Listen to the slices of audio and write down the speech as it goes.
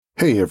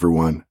Hey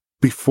everyone,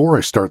 before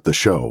I start the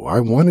show, I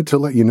wanted to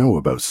let you know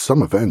about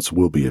some events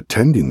we'll be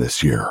attending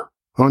this year.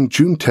 On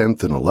June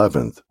 10th and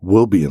 11th,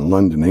 we'll be in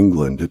London,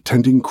 England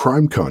attending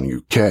CrimeCon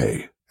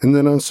UK. And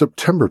then on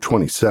September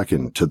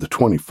 22nd to the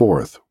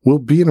 24th, we'll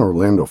be in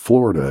Orlando,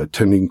 Florida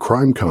attending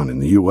CrimeCon in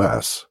the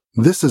US.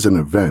 This is an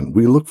event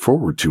we look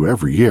forward to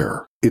every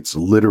year. It's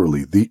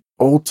literally the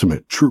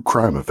ultimate true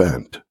crime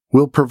event.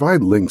 We'll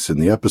provide links in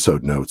the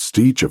episode notes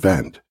to each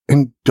event.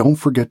 And don't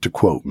forget to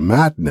quote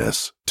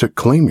Madness to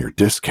claim your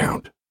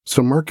discount.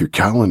 So mark your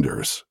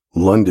calendars.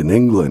 London,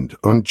 England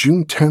on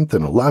June 10th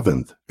and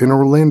 11th, in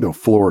Orlando,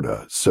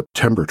 Florida,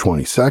 September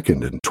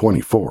 22nd and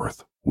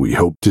 24th. We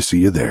hope to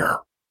see you there.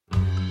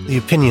 The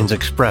opinions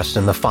expressed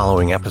in the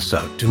following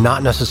episode do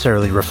not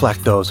necessarily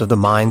reflect those of the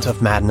Minds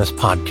of Madness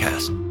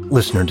podcast.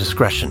 Listener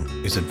discretion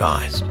is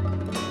advised.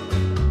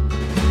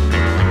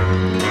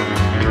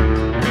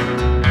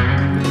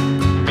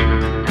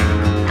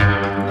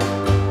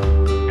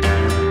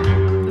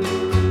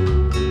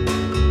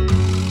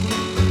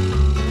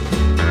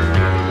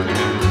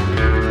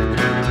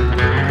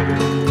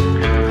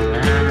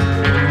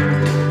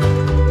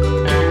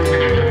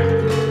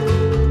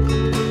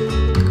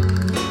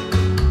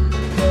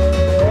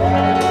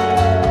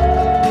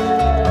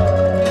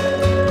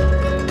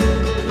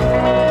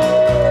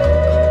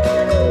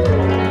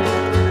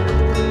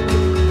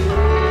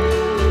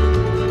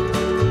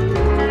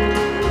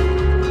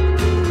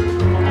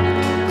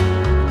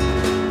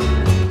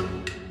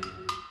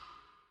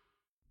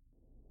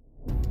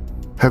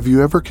 Have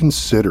you ever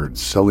considered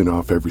selling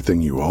off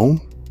everything you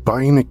own?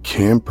 Buying a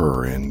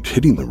camper and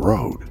hitting the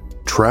road?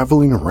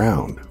 Traveling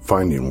around,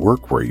 finding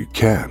work where you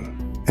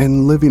can,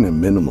 and living a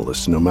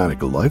minimalist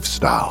nomadic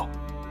lifestyle?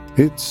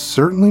 It's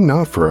certainly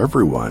not for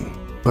everyone,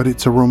 but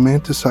it's a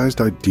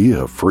romanticized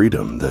idea of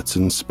freedom that's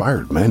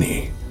inspired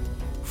many.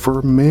 For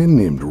a man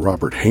named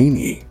Robert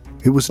Haney,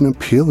 it was an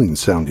appealing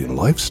sounding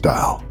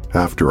lifestyle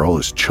after all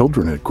his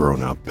children had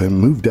grown up and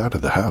moved out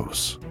of the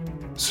house.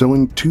 So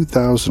in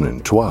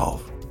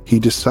 2012, he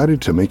decided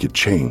to make a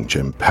change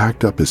and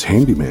packed up his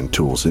handyman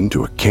tools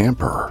into a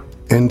camper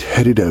and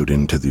headed out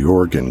into the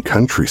Oregon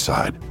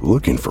countryside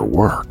looking for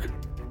work.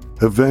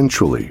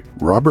 Eventually,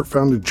 Robert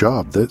found a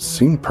job that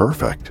seemed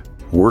perfect,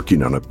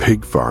 working on a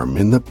pig farm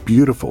in the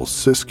beautiful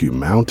Siskiyou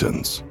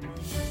Mountains.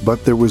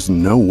 But there was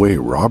no way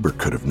Robert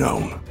could have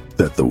known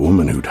that the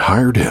woman who'd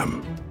hired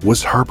him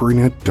was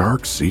harboring a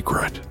dark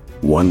secret,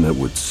 one that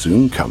would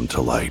soon come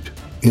to light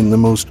in the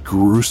most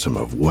gruesome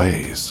of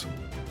ways.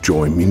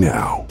 Join me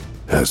now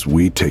as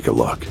we take a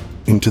look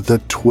into the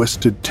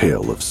twisted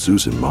tale of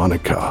Susan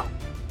Monica.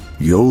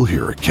 You'll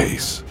hear a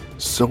case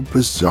so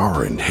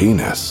bizarre and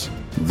heinous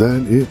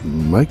that it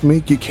might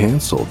make you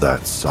cancel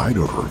that side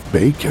order of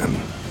bacon.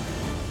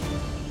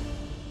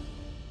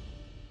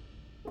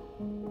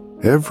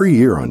 Every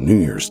year on New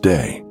Year's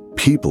Day,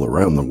 people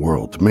around the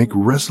world make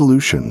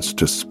resolutions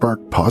to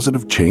spark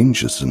positive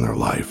changes in their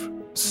life,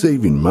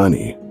 saving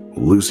money,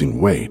 losing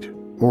weight,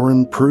 or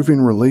improving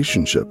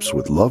relationships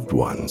with loved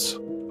ones.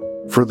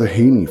 For the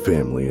Haney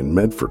family in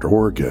Medford,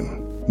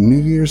 Oregon, New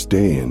Year's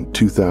Day in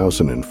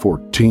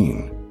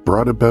 2014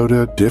 brought about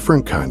a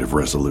different kind of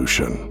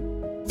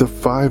resolution. The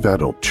 5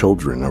 adult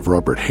children of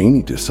Robert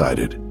Haney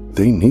decided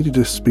they needed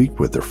to speak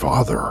with their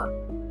father.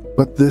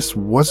 But this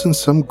wasn't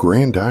some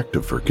grand act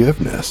of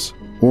forgiveness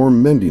or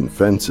mending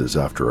fences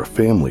after a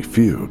family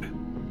feud.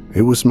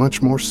 It was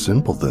much more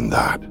simple than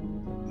that.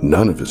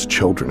 None of his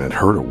children had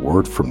heard a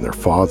word from their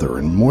father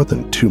in more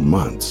than 2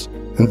 months,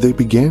 and they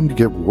began to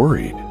get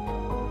worried.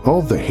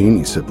 All the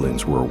Haney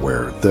siblings were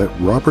aware that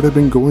Robert had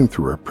been going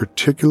through a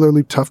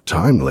particularly tough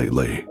time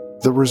lately,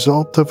 the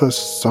result of a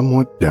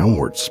somewhat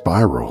downward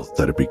spiral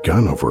that had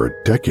begun over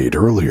a decade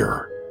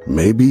earlier,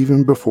 maybe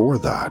even before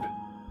that.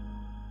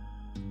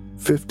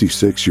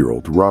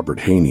 56-year-old Robert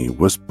Haney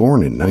was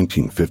born in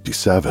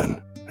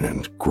 1957,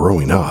 and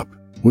growing up,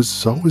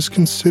 was always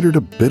considered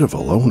a bit of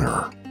a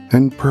loner,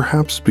 and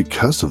perhaps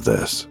because of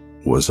this,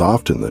 was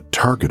often the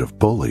target of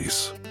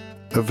bullies.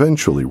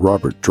 Eventually,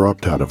 Robert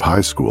dropped out of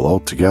high school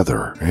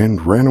altogether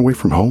and ran away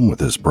from home with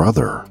his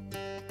brother.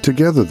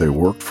 Together they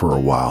worked for a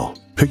while,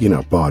 picking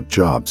up odd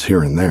jobs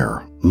here and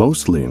there,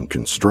 mostly in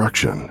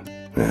construction,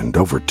 and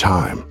over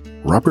time,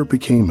 Robert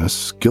became a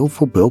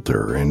skillful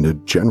builder and a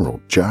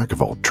general jack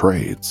of all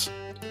trades.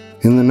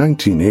 In the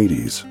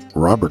 1980s,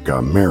 Robert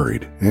got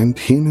married and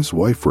he and his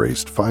wife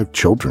raised 5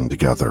 children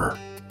together.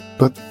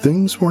 But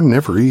things were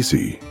never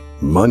easy.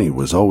 Money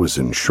was always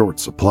in short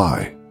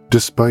supply,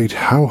 despite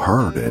how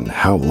hard and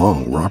how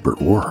long Robert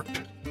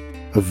worked.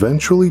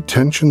 Eventually,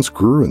 tensions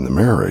grew in the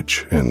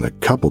marriage, and the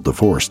couple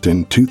divorced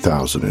in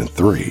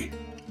 2003.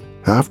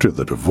 After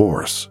the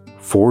divorce,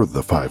 4 of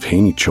the 5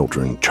 Haney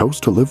children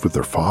chose to live with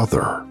their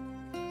father.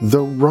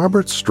 Though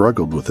Robert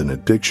struggled with an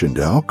addiction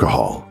to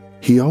alcohol,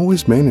 he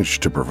always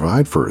managed to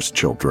provide for his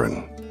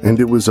children,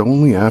 and it was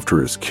only after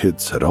his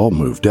kids had all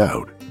moved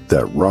out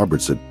that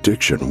Robert's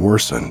addiction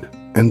worsened,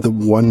 and the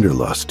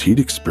wanderlust he'd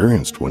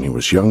experienced when he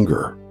was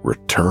younger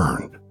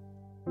returned.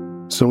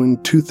 So in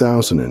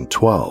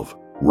 2012,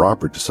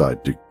 Robert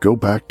decided to go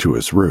back to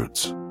his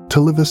roots, to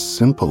live a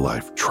simple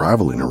life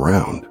traveling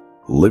around,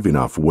 living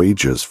off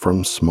wages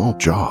from small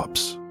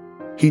jobs.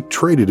 He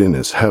traded in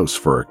his house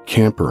for a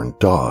camper and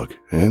dog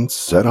and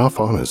set off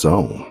on his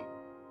own.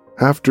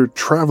 After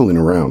traveling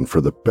around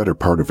for the better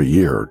part of a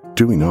year,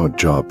 doing odd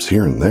jobs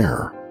here and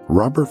there,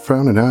 Robert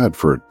found an ad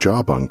for a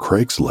job on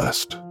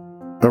Craigslist.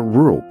 A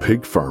rural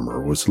pig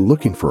farmer was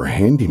looking for a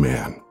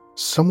handyman,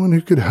 someone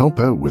who could help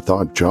out with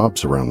odd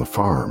jobs around the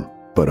farm,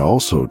 but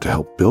also to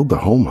help build the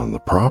home on the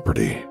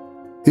property.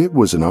 It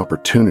was an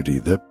opportunity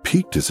that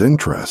piqued his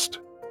interest.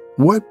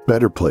 What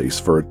better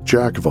place for a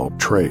jack of all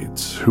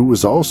trades who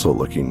was also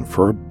looking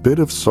for a bit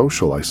of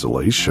social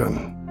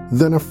isolation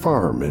than a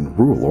farm in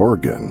rural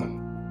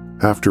Oregon?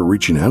 After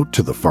reaching out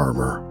to the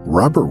farmer,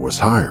 Robert was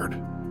hired.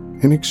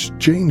 In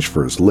exchange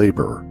for his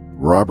labor,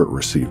 Robert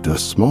received a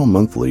small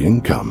monthly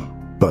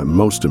income, but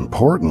most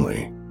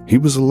importantly, he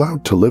was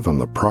allowed to live on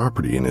the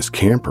property in his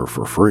camper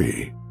for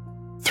free.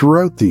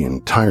 Throughout the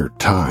entire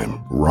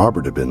time,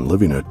 Robert had been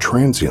living a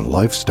transient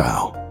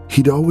lifestyle.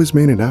 He'd always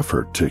made an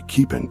effort to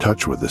keep in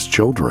touch with his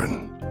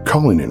children,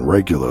 calling in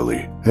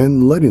regularly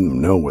and letting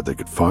them know where they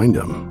could find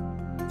him.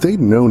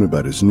 They'd known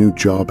about his new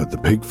job at the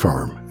pig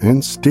farm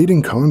and stayed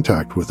in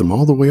contact with him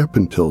all the way up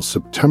until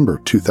September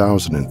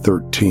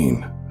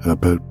 2013,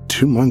 about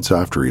 2 months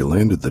after he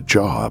landed the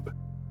job,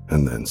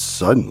 and then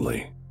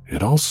suddenly,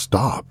 it all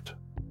stopped.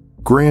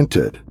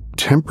 Granted,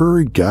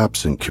 temporary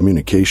gaps in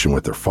communication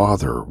with their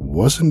father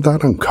wasn't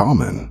that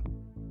uncommon.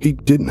 He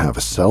didn't have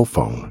a cell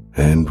phone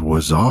and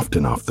was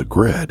often off the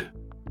grid.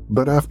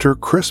 But after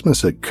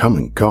Christmas had come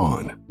and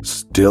gone,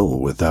 still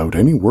without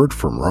any word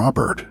from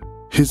Robert,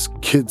 his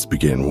kids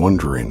began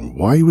wondering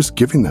why he was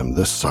giving them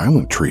this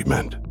silent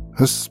treatment,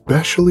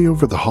 especially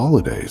over the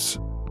holidays.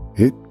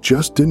 It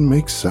just didn't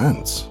make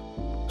sense.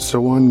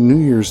 So on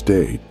New Year's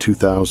Day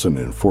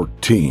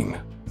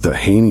 2014, the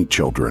Haney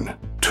children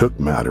took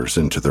matters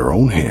into their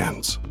own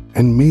hands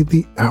and made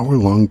the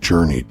hour-long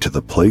journey to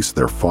the place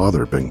their father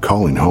had been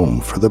calling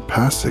home for the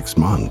past 6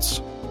 months,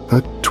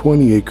 a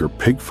 20-acre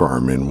pig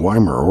farm in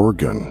Weimar,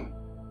 Oregon.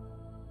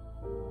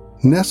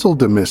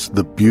 Nestled amidst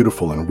the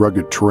beautiful and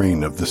rugged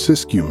terrain of the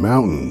Siskiyou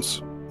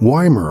Mountains,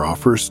 Weimar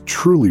offers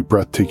truly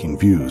breathtaking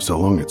views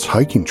along its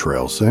hiking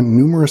trails and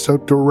numerous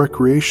outdoor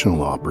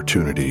recreational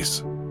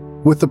opportunities.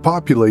 With a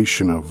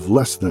population of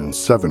less than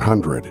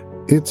 700,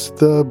 it's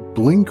the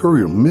blink or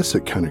you'll miss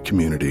it kind of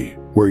community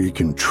where you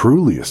can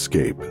truly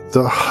escape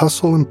the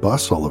hustle and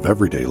bustle of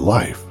everyday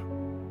life.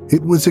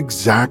 It was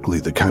exactly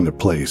the kind of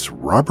place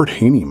Robert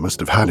Haney must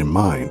have had in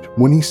mind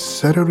when he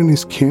set out in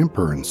his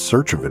camper in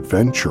search of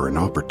adventure and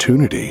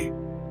opportunity.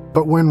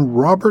 But when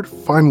Robert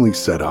finally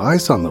set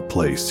eyes on the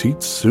place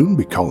he'd soon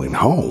be calling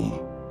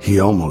home, he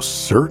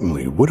almost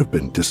certainly would have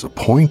been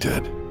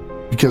disappointed,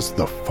 because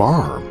the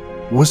farm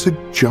was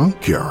a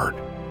junkyard.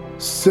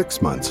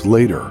 6 months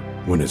later,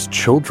 when his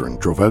children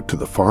drove out to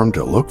the farm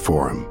to look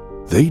for him,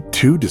 they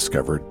too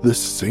discovered the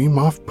same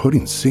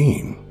off-putting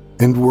scene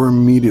and were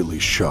immediately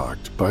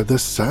shocked by the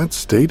sad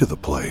state of the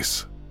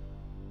place.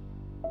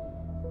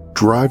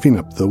 Driving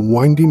up the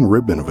winding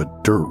ribbon of a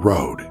dirt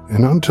road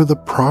and onto the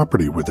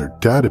property where their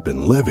dad had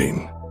been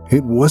living,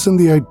 it wasn't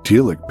the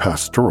idyllic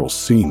pastoral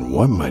scene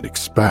one might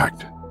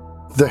expect.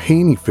 The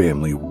Haney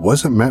family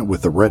wasn't met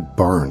with a red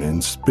barn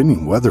and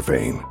spinning weather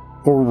vane,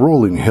 or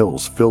rolling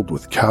hills filled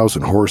with cows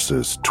and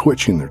horses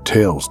twitching their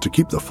tails to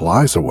keep the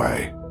flies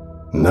away.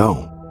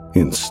 No,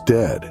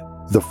 instead,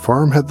 the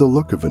farm had the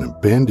look of an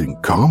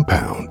abandoned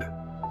compound.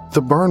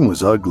 The barn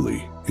was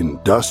ugly,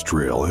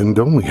 industrial, and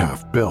only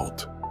half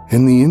built,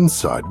 and the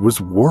inside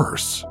was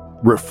worse,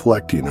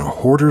 reflecting a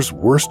hoarder's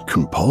worst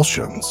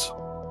compulsions.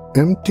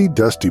 Empty,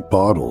 dusty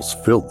bottles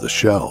filled the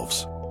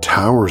shelves.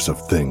 Towers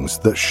of things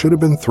that should have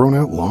been thrown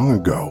out long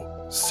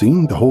ago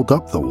seemed to hold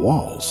up the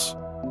walls.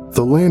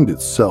 The land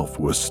itself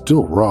was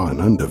still raw and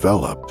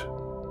undeveloped.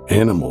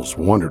 Animals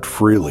wandered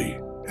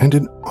freely, and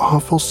an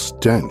awful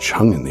stench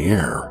hung in the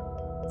air.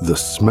 The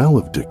smell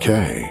of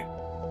decay.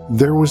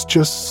 There was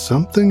just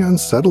something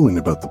unsettling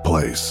about the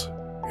place.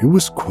 It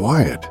was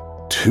quiet,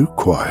 too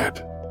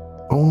quiet.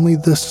 Only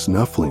the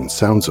snuffling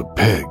sounds of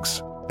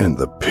pigs and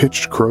the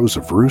pitched crows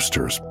of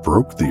roosters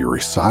broke the eerie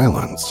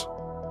silence.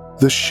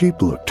 The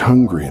sheep looked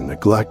hungry and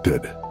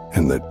neglected,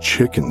 and the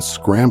chickens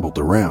scrambled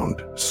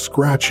around,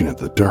 scratching at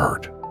the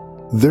dirt.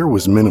 There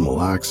was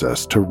minimal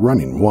access to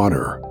running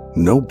water,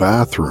 no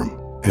bathroom,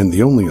 and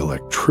the only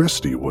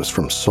electricity was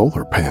from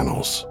solar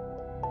panels.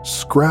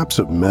 Scraps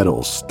of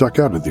metal stuck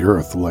out of the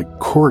earth like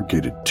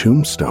corrugated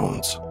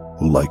tombstones,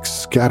 like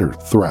scattered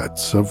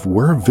threats of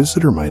where a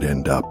visitor might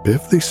end up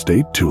if they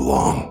stayed too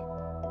long.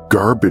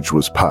 Garbage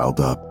was piled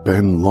up,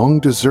 and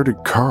long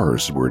deserted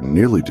cars were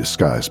nearly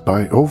disguised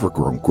by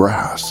overgrown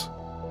grass.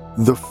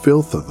 The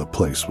filth of the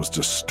place was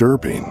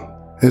disturbing,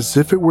 as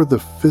if it were the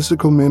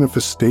physical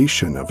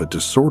manifestation of a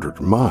disordered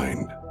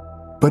mind.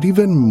 But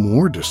even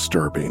more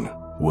disturbing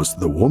was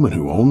the woman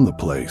who owned the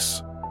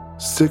place,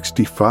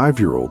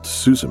 65-year-old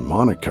Susan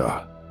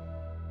Monica.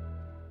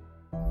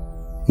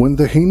 When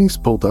the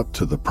Haneys pulled up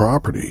to the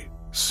property,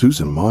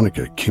 Susan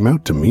Monica came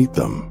out to meet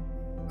them.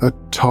 A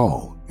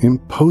tall,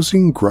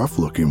 imposing,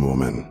 gruff-looking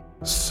woman,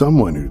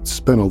 someone who'd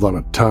spent a lot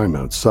of time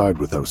outside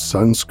without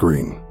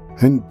sunscreen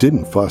and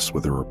didn't fuss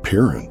with her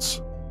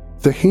appearance.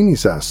 The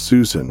Haneys asked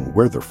Susan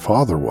where their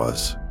father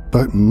was,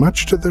 but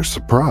much to their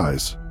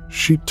surprise,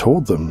 she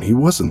told them he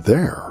wasn't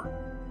there.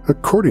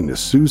 According to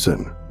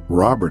Susan,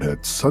 Robert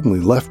had suddenly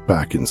left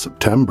back in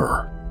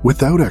September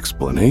without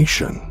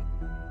explanation.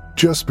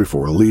 Just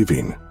before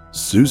leaving,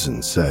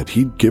 Susan said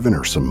he'd given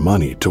her some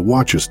money to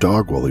watch his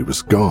dog while he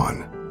was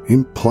gone,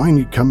 implying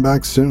he'd come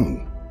back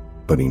soon,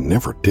 but he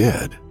never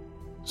did.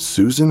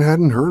 Susan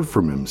hadn't heard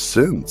from him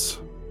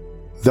since.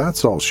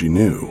 That's all she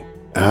knew,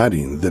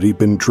 adding that he'd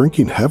been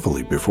drinking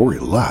heavily before he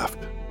left,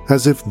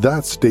 as if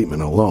that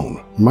statement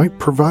alone might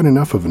provide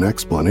enough of an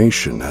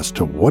explanation as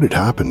to what had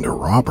happened to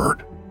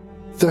Robert.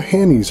 The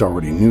Haneys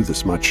already knew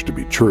this much to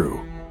be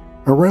true.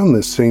 Around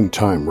this same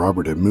time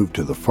Robert had moved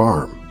to the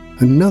farm,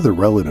 another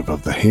relative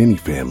of the Haney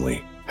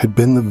family had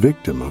been the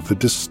victim of a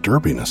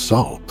disturbing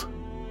assault.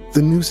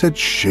 The news had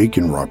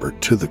shaken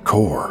Robert to the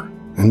core,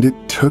 and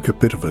it took a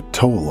bit of a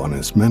toll on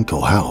his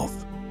mental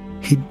health.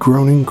 He'd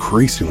grown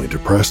increasingly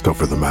depressed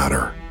over the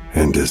matter,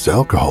 and his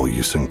alcohol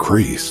use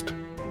increased.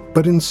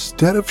 But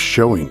instead of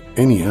showing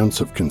any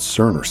ounce of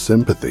concern or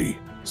sympathy,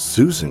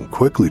 Susan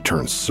quickly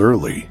turned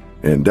surly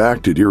and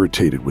acted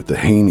irritated with the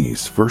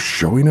Haneys for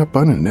showing up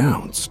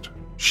unannounced.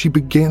 She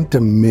began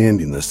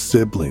demanding the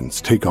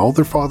siblings take all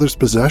their father's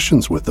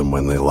possessions with them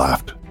when they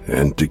left,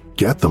 and to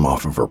get them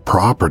off of her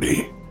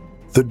property.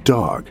 The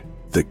dog,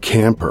 the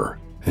camper,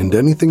 and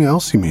anything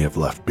else he may have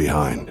left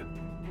behind.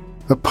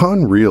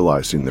 Upon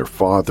realizing their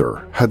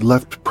father had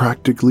left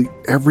practically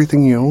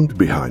everything he owned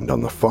behind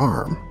on the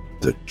farm,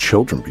 the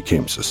children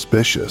became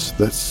suspicious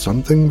that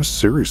something was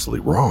seriously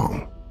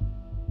wrong.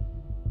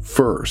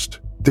 First,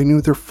 they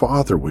knew their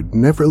father would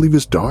never leave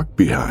his dog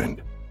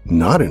behind,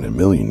 not in a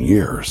million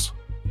years.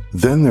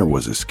 Then there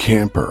was his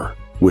camper,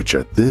 which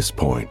at this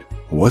point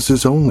was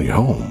his only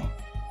home.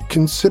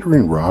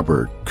 Considering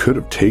Robert could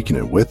have taken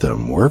it with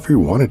him wherever he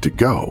wanted to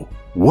go,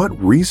 what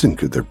reason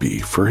could there be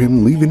for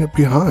him leaving it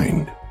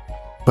behind?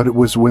 But it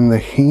was when the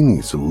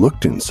Haneys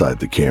looked inside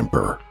the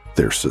camper,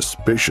 their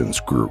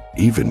suspicions grew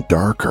even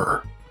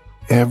darker.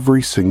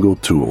 Every single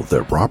tool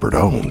that Robert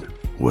owned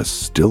was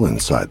still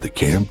inside the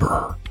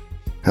camper.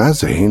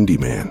 As a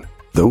handyman,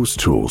 those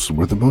tools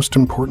were the most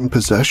important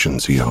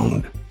possessions he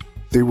owned.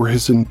 They were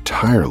his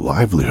entire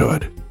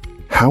livelihood.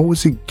 How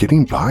was he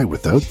getting by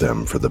without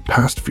them for the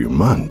past few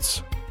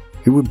months?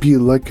 It would be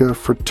like a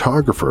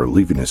photographer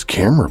leaving his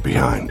camera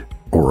behind,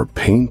 or a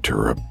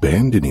painter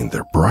abandoning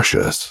their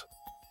brushes.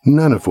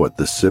 None of what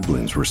the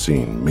siblings were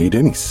seeing made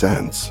any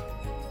sense.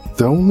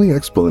 The only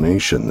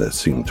explanation that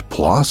seemed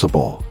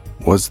plausible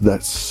was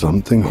that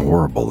something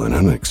horrible and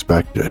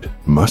unexpected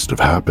must have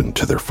happened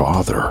to their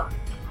father.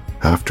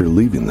 After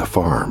leaving the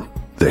farm,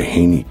 the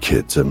Haney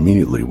kids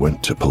immediately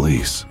went to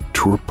police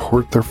to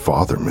report their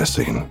father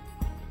missing.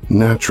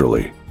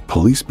 Naturally,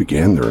 police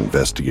began their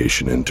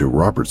investigation into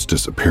Robert's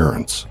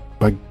disappearance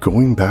by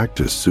going back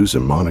to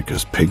Susan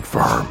Monica's pig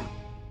farm.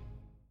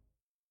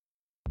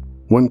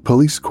 When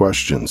police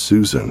questioned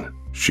Susan,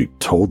 she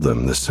told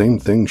them the same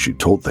thing she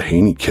told the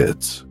Haney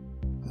kids.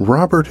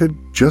 Robert had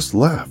just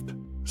left,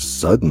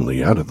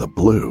 suddenly out of the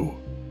blue.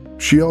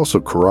 She also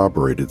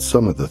corroborated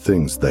some of the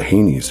things the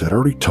Haneys had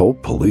already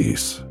told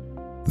police.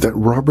 That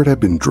Robert had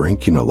been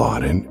drinking a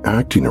lot and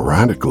acting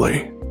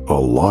erratically, a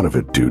lot of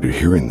it due to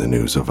hearing the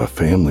news of a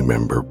family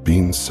member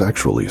being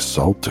sexually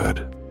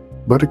assaulted.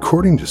 But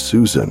according to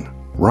Susan,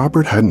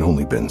 Robert hadn't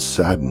only been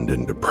saddened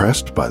and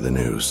depressed by the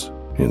news.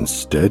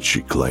 Instead,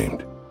 she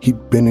claimed,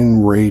 he'd been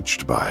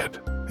enraged by it,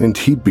 and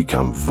he'd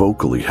become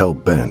vocally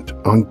hell-bent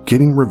on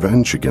getting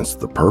revenge against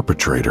the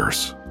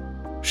perpetrators.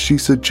 She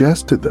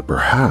suggested that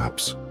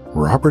perhaps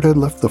Robert had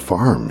left the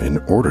farm in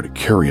order to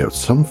carry out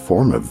some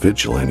form of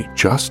vigilante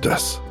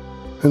justice.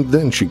 And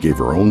then she gave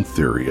her own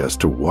theory as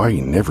to why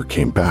he never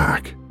came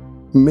back.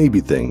 Maybe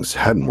things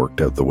hadn't worked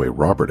out the way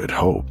Robert had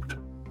hoped.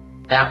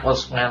 That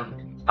was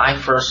when I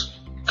first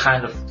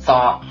kind of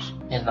thought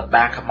in the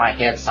back of my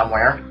head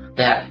somewhere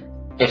that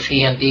if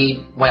he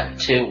indeed went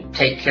to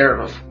take care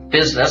of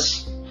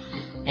business,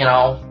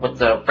 with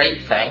the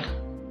rape thing,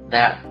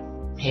 that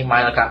he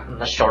might have gotten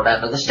the short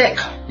end of the stick.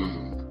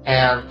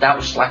 And that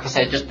was, like I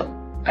said, just the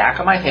back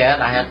of my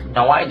head. I had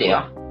no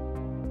idea.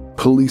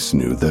 Police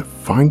knew that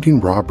finding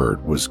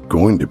Robert was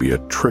going to be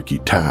a tricky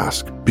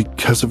task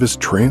because of his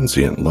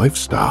transient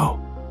lifestyle.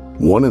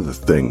 One of the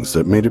things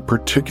that made it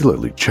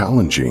particularly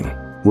challenging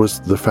was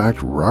the fact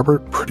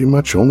Robert pretty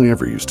much only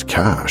ever used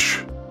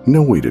cash.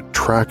 No way to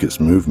track his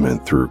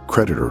movement through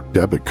credit or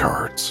debit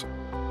cards.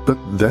 But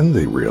then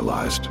they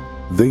realized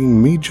they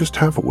may just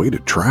have a way to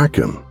track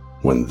him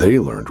when they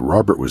learned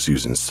Robert was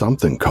using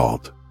something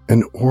called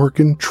an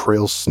Oregon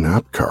Trail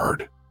Snap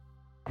Card.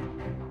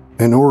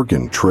 An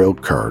Oregon Trail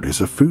Card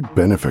is a food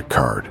benefit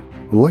card,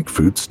 like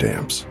food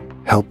stamps,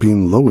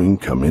 helping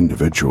low-income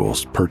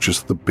individuals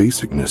purchase the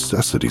basic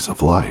necessities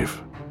of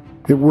life.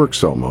 It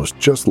works almost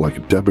just like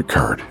a debit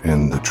card,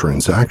 and the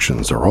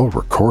transactions are all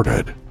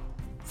recorded.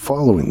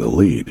 Following the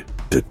lead,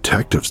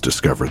 detectives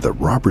discovered that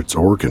Robert's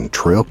Oregon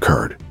trail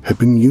card had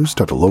been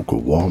used at a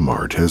local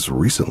Walmart as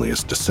recently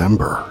as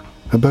December,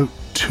 about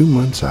 2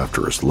 months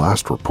after his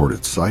last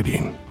reported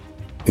sighting.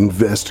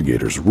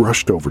 Investigators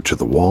rushed over to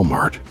the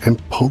Walmart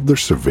and pulled their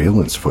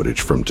surveillance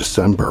footage from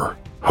December,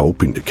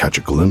 hoping to catch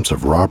a glimpse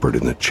of Robert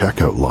in the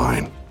checkout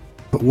line.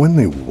 But when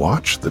they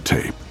watched the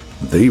tape,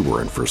 they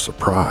were in for a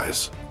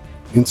surprise.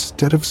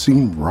 Instead of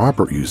seeing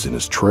Robert using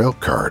his trail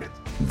card,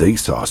 they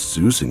saw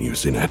Susan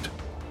using it.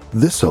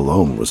 This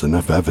alone was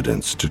enough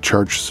evidence to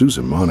charge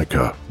Susan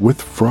Monica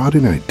with fraud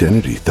and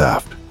identity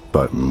theft,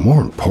 but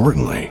more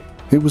importantly,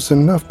 it was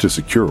enough to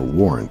secure a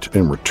warrant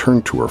and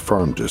return to her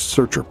farm to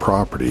search her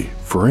property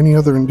for any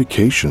other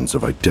indications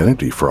of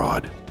identity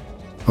fraud.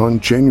 On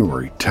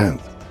January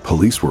 10th,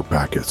 police were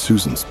back at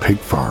Susan's pig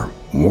farm,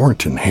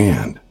 warrant in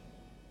hand.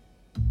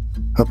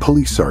 A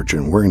police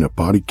sergeant wearing a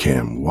body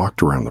cam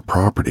walked around the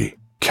property,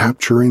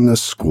 capturing the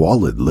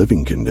squalid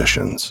living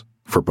conditions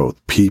for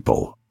both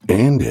people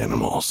and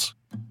animals.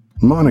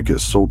 Monica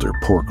sold her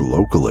pork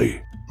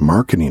locally,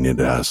 marketing it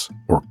as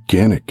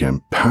organic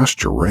and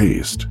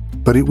pasture-raised,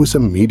 but it was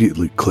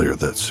immediately clear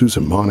that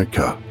Susan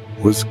Monica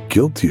was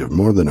guilty of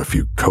more than a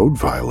few code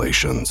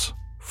violations,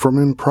 from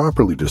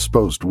improperly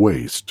disposed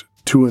waste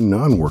to a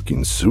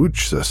non-working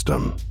sewage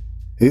system.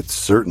 It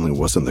certainly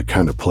wasn't the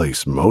kind of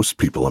place most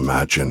people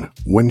imagine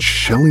when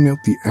shelling out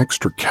the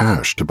extra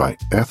cash to buy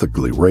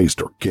ethically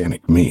raised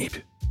organic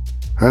meat.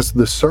 As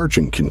the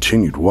sergeant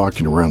continued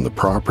walking around the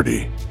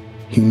property,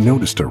 he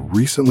noticed a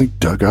recently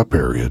dug up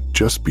area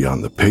just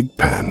beyond the pig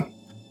pen,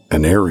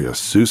 an area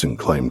Susan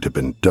claimed had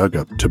been dug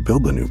up to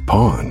build a new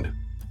pond.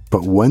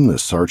 But when the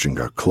sergeant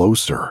got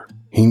closer,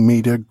 he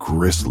made a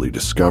grisly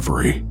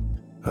discovery: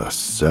 a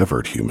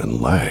severed human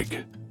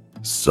leg.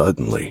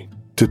 Suddenly,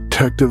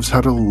 detectives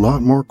had a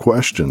lot more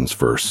questions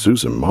for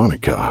Susan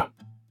Monica.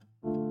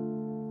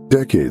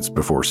 Decades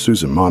before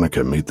Susan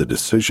Monica made the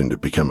decision to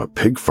become a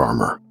pig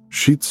farmer,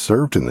 she'd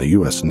served in the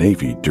U.S.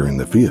 Navy during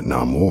the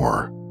Vietnam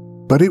War.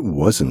 But it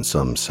wasn't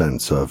some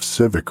sense of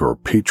civic or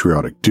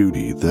patriotic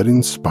duty that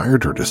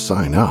inspired her to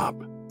sign up.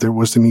 There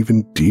was an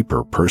even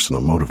deeper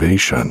personal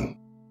motivation.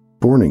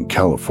 Born in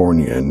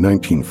California in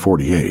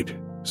 1948,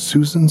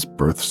 Susan's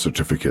birth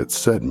certificate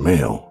said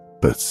male,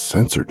 but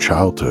since her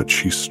childhood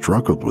she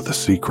struggled with a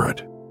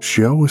secret.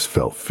 She always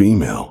felt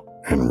female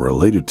and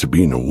related to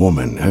being a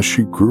woman as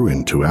she grew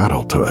into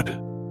adulthood.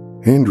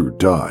 Andrew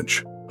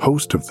Dodge,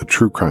 host of the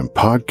true crime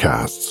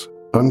podcasts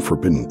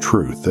Unforbidden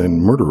Truth and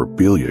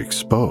Murderabilia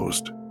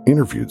Exposed,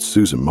 interviewed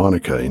Susan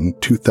Monica in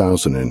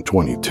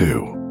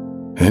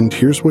 2022. And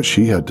here's what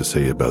she had to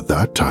say about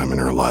that time in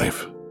her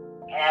life.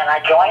 And I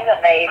joined the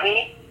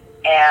Navy,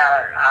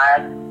 and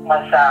I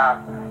was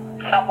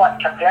somewhat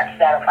convinced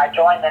that if I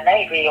joined the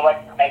Navy, it would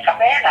make a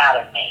man out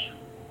of me.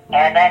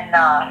 And then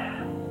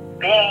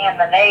being in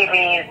the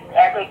Navy,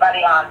 everybody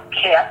on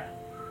ship,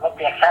 with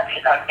the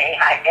exception of me,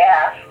 I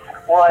guess,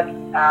 would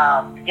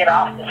get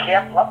off the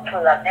ship, look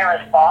for the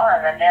nearest bar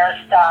and the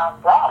nearest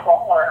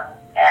brothel,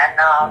 and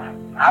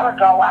I would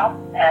go out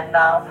and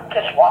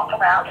just walk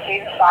around, see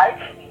the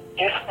sights,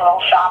 do some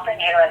little shopping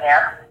here and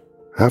there.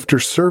 After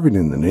serving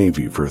in the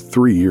Navy for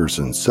 3 years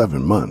and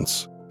 7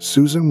 months,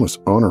 Susan was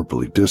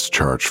honorably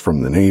discharged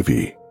from the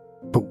Navy.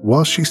 But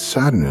while she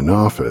sat in an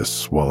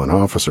office while an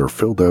officer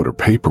filled out her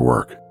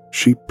paperwork,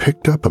 she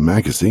picked up a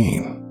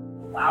magazine.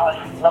 I was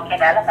looking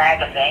at a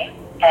magazine,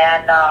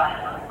 and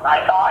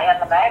I saw in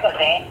the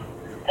magazine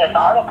this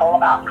article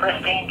about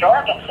Christine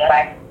Jorgensen.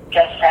 I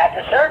just had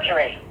the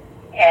surgery,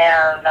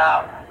 and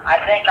I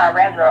think I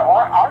read the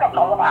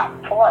article about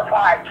 4 or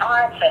 5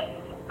 times, and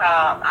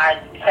I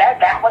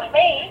said that was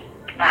me.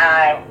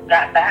 I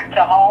got back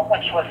to home,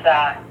 which was in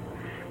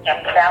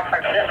San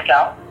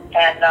Francisco,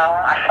 and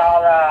I saw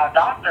the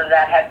doctor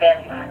that had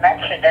been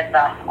mentioned in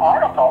the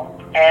article,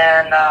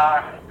 and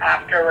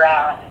after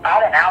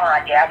about an hour, I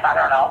guess, I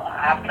don't know,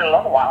 after a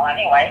little while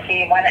anyway,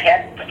 he went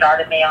ahead and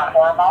started me on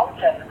hormones,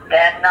 and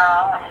then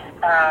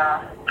a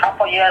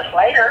couple years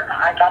later,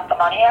 I got the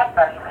money up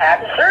and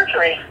had the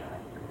surgery.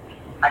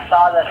 I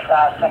saw this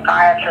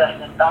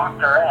psychiatrist and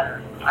doctor,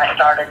 and I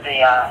started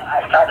the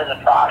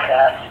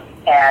process,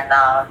 and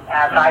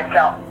as I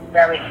felt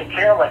very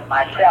secure with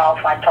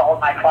myself, I told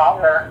my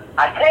father,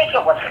 I think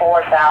it was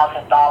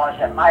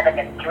 $4,000, it might have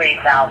been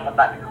 $3,000,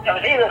 but it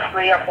was either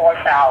 $3,000 or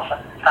 $4,000.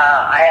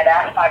 I had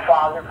asked my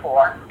father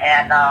for,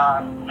 and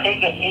he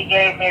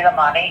gave me the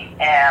money,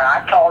 and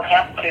I told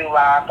him to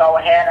go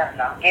ahead and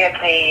give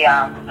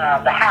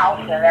the house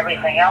and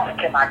everything else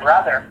to my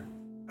brother.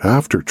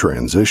 After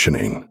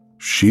transitioning,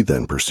 she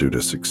then pursued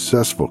a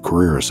successful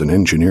career as an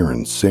engineer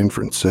in San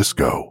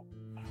Francisco.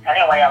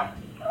 Anyway,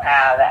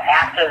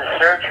 after the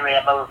surgery,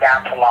 I moved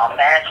down to Los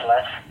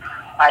Angeles.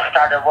 I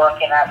started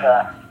working as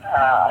a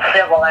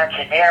civil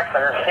engineer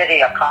for the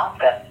city of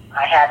Compton.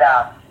 I had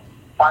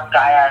one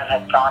guy I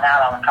had gone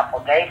out on a couple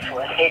of dates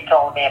with. He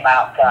told me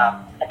about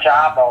a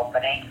job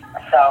opening.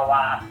 So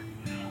I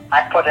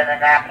put in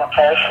an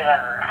application,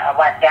 and I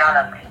went down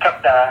and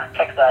took the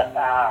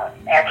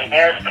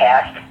engineer's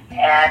test.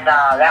 And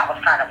that was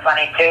kind of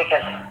funny, too,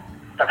 because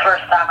The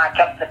first time I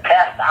took the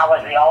test, I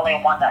was the only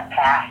one that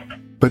passed.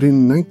 But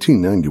in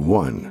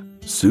 1991,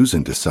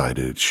 Susan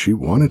decided she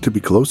wanted to be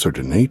closer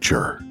to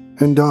nature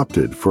and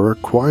opted for a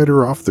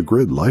quieter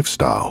off-the-grid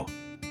lifestyle.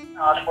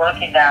 I was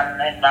working down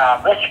in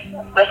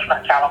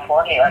Richmond,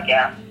 California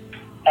again,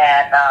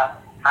 and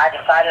I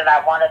decided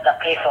I wanted a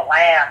piece of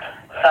land,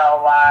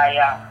 so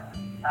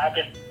I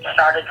just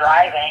started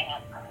driving.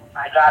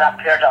 I got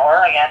up here to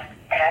Oregon,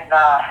 and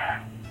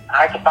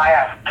I could buy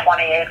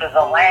 20 acres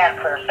of land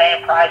for the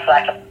same price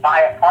I could buy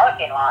a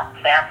parking lot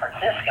in San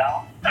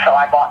Francisco. So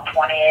I bought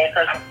 20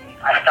 acres.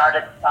 I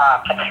started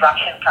a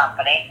construction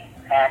company,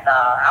 and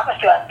I was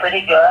doing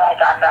pretty good. I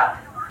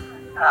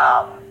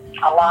got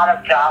a lot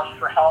of jobs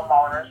for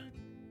homeowners.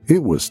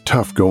 It was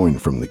tough going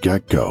from the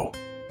get-go.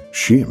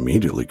 She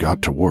immediately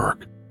got to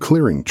work,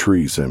 clearing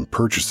trees and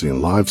purchasing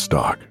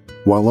livestock,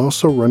 while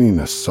also running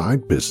a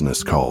side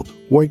business called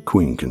White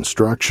Queen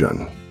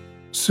Construction.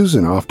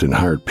 Susan often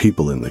hired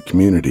people in the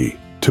community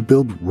to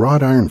build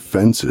wrought iron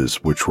fences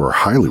which were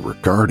highly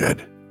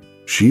regarded.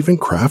 She even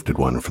crafted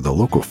one for the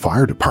local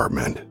fire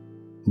department.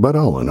 But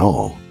all in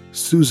all,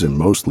 Susan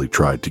mostly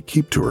tried to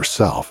keep to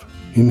herself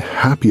in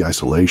happy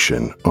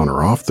isolation on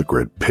her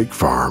off-the-grid pig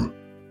farm.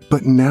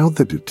 But now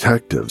the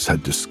detectives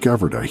had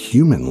discovered a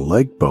human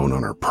leg bone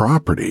on her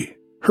property,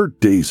 her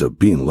days of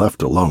being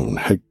left alone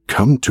had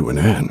come to an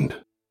end.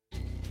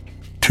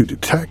 To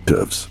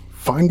detectives,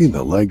 finding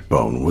the leg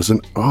bone was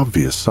an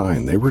obvious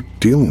sign they were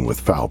dealing with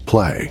foul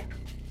play.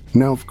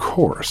 Now, of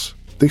course,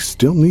 they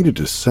still needed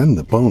to send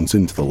the bones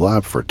into the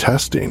lab for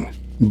testing,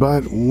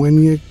 but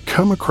when you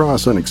come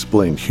across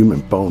unexplained human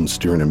bones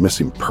during a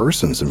missing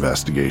persons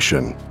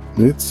investigation,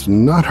 it's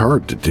not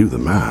hard to do the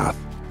math.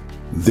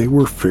 They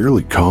were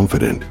fairly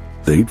confident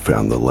they'd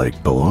found the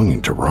leg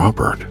belonging to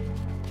Robert.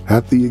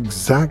 At the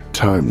exact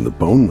time the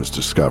bone was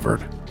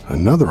discovered,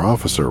 another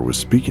officer was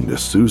speaking to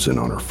Susan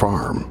on her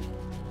farm.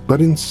 But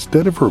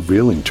instead of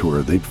revealing to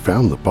her they'd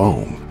found the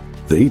bone,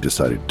 they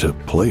decided to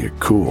play it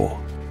cool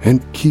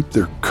and keep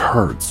their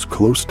cards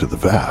close to the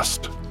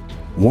vest.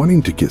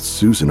 Wanting to get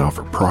Susan off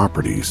her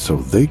property so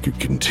they could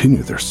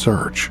continue their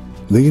search,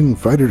 they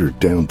invited her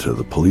down to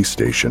the police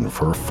station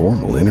for a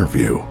formal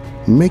interview,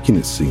 making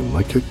it seem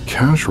like a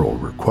casual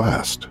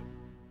request.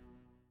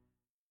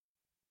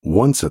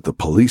 Once at the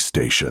police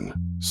station,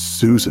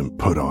 Susan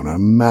put on a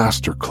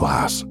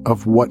masterclass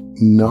of what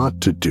not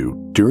to do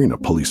during a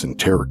police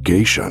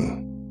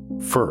interrogation.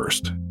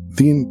 First,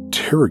 the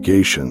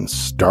interrogation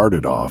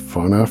started off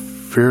on a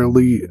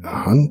fairly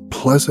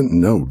unpleasant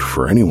note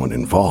for anyone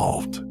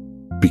involved,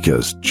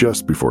 because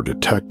just before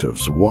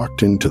detectives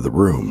walked into the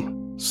room,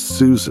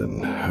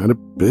 Susan had a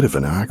bit of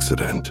an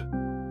accident.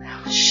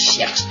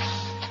 Shit.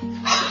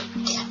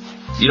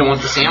 You don't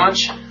want the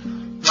sandwich?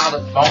 Not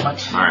at the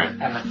moment. All right.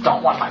 And I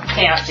don't want my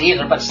pants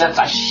either, but since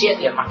I shit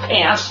in my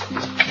pants,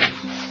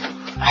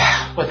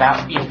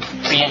 without you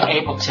being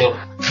able to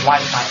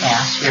wipe my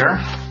ass here.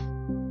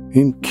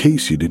 In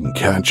case you didn't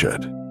catch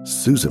it,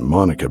 Susan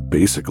Monica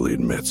basically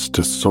admits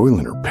to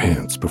soiling her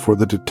pants before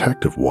the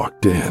detective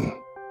walked in.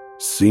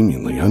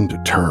 Seemingly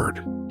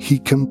undeterred, he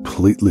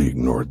completely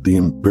ignored the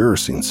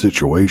embarrassing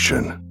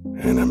situation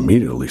and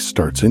immediately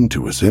starts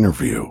into his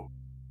interview.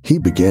 He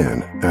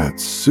began, at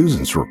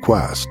Susan's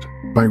request,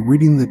 by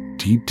reading the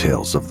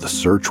details of the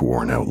search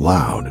warrant out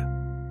loud.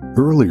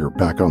 Earlier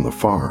back on the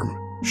farm,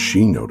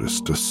 she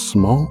noticed a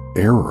small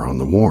error on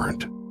the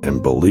warrant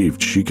and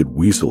believed she could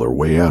weasel her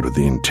way out of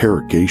the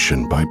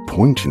interrogation by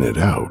pointing it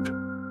out.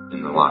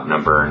 And the lot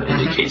number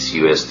indicates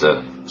you as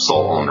the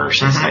sole owner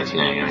since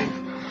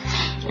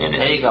 1999. And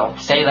There you go.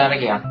 Say that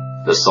again.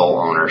 the sole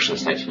owner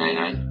since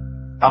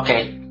 1999.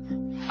 Okay.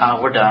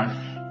 We're done.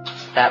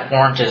 That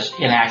warrant is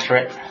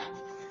inaccurate.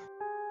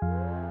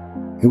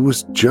 It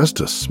was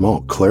just a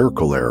small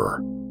clerical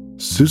error.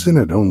 Susan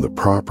had owned the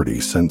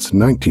property since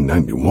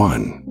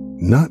 1991,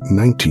 not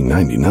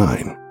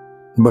 1999.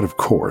 But of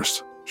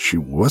course, she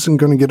wasn't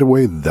going to get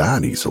away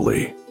that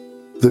easily.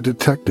 The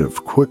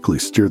detective quickly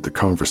steered the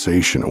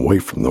conversation away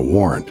from the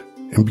warrant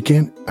and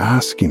began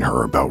asking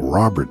her about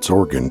Robert's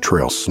Oregon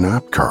Trail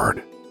snap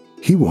card.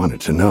 He wanted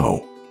to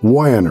know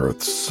why on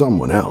earth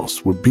someone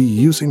else would be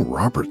using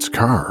Robert's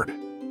card.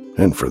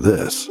 And for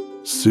this,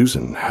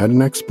 Susan had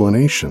an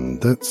explanation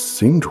that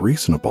seemed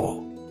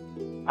reasonable.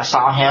 I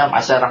saw him.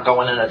 I said, I'm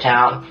going into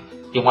town.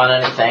 Do you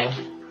want anything?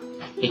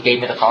 He gave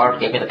me the card,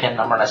 gave me the PIN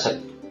number, and I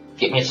said,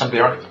 get me some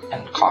beer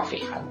and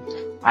coffee.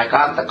 I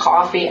got the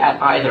coffee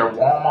at either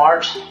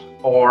Walmart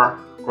or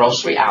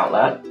Grocery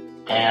Outlet,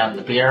 and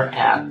the beer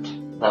at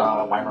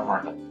the Weimar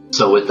Market.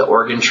 So with the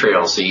Oregon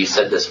Trail, so you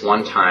said this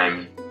one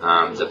time,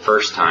 the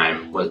first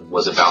time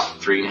was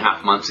about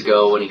 3.5 months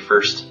ago when he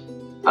first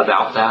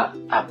about that?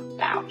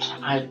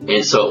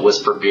 And so it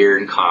was for beer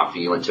and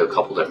coffee. You went to a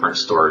couple different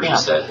stores, Yeah. You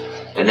said.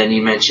 And then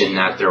you mentioned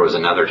that there was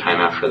another time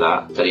after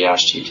that he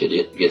asked you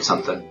to get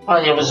something.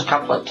 Well, it was a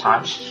couple of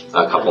times.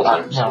 A couple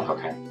times. No,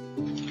 okay.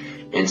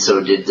 And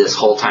so did this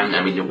whole time,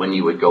 I mean, when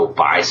you would go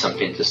buy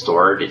something at the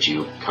store, did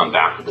you come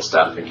back with the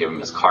stuff and give him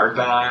his card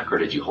back? Or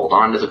did you hold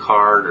on to the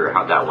card? Or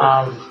how'd that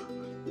work?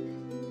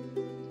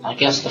 I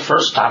guess the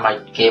first time I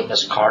gave him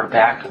his card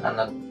back, and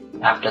then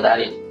after that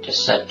he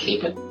just said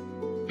keep it.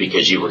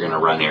 Because you were going to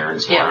run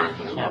errands for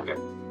him? Yeah. Okay.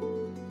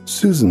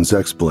 Susan's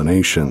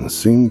explanation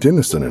seemed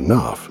innocent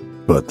enough,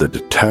 but the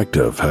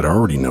detective had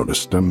already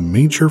noticed a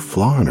major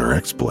flaw in her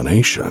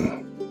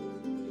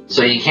explanation.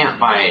 So you can't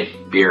buy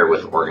beer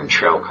with Oregon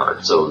Trail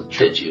card, so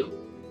did you?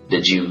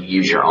 Did you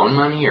use your own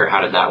money, or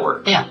how did that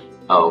work? Yeah.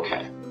 Oh,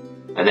 okay.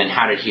 And then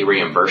how did he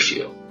reimburse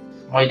you?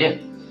 Well, he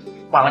did.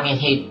 Well, I mean,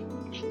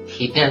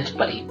 he didn't,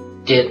 but he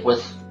did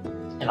with,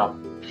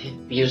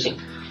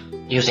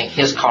 using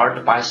his card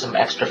to buy some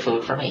extra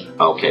food for me.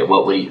 Okay,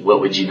 what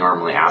would you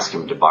normally ask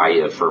him to buy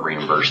you for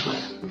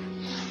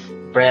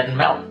reimbursement? Bread and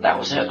milk, that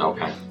was it.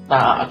 Okay.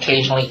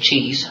 Occasionally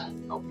cheese.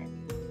 Okay.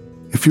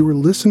 If you were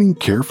listening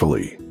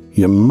carefully,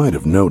 you might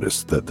have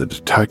noticed that the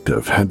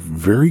detective had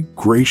very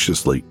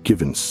graciously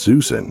given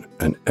Susan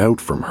an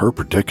out from her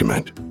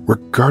predicament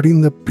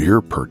regarding the beer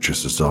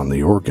purchases on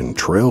the Oregon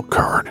Trail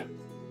card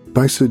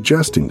by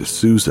suggesting to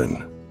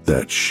Susan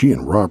that she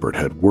and Robert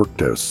had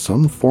worked out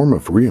some form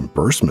of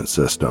reimbursement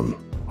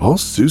system. All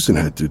Susan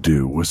had to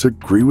do was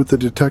agree with the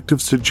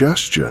detective's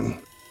suggestion.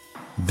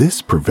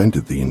 This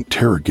prevented the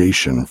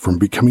interrogation from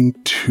becoming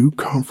too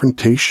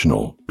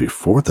confrontational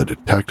before the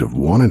detective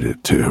wanted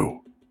it to.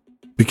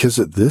 Because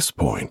at this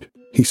point,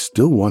 he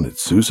still wanted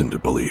Susan to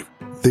believe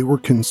they were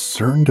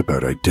concerned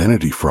about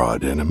identity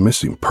fraud and a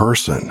missing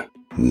person,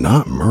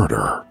 not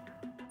murder.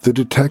 The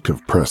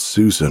detective pressed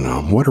Susan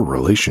on what her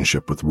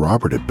relationship with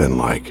Robert had been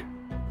like,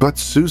 but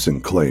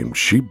Susan claimed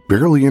she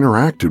barely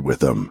interacted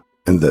with him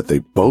and that they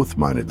both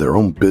minded their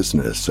own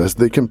business as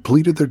they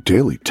completed their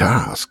daily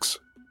tasks.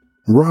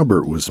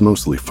 Robert was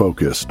mostly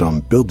focused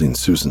on building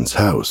Susan's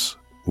house,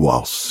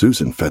 while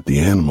Susan fed the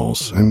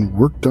animals and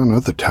worked on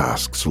other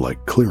tasks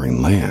like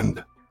clearing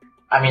land.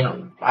 I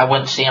mean, I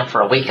wouldn't see him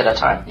for a week at a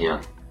time.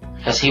 Yeah.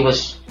 Because he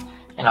was,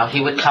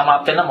 he would come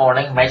up in the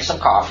morning, make some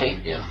coffee.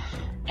 Yeah.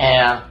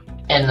 And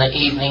in the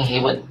evening,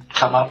 he would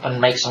come up and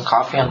make some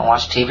coffee and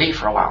watch TV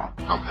for a while.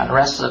 Okay. And the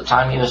rest of the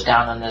time, he was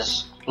down in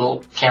this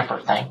little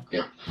camper thing.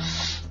 Yeah.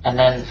 And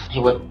then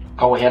he would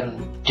go ahead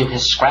and do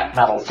his scrap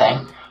metal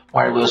thing,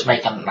 where he was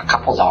making a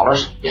couple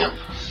dollars. Yeah.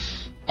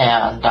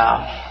 And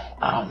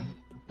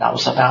that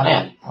was about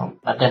it.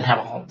 I didn't have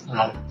a whole,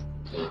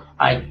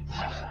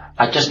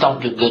 I just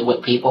don't do good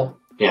with people.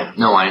 Yeah,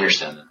 no, I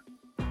understand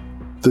that.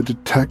 The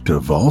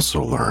detective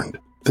also learned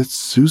that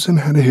Susan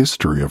had a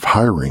history of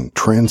hiring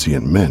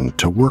transient men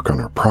to work on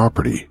her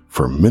property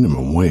for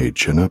minimum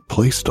wage and a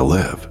place to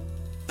live.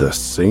 The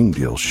same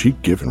deal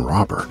she'd given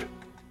Robert.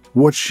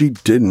 What she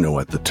didn't know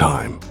at the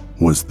time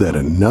was that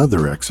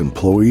another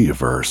ex-employee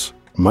of hers,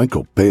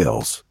 Michael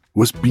Bales,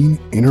 was being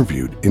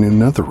interviewed in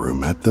another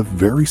room at the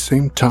very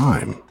same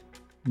time.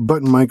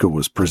 But Michael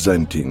was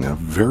presenting a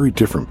very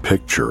different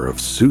picture of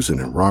Susan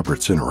and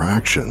Robert's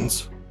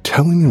interactions,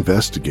 telling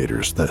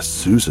investigators that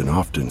Susan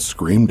often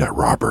screamed at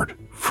Robert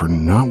for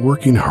not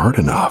working hard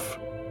enough.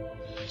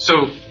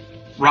 So,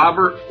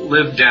 Robert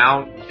lived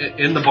down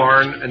in the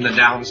barn in the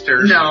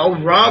downstairs?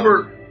 No,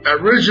 Robert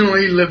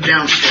originally lived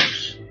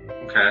downstairs.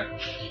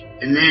 Okay.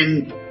 And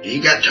then he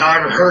got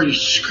tired of her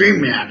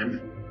screaming at him,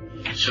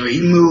 so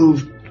he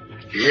moved.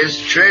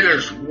 His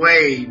trailer's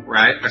way...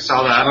 Right, I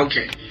saw that.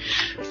 Okay,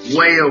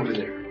 way over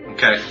there.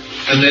 Okay.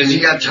 And then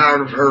he got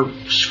tired of her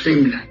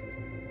screaming at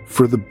him.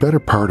 For the better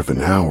part of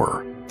an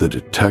hour, the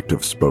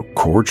detective spoke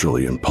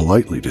cordially and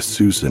politely to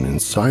Susan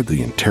inside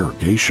the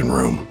interrogation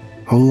room,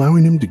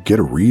 allowing him to get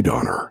a read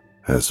on her,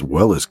 as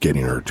well as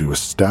getting her to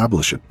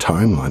establish a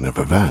timeline of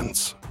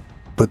events.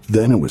 But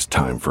then it was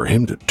time for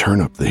him to turn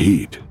up the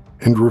heat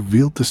and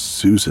reveal to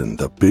Susan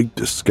the big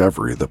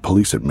discovery the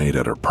police had made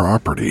at her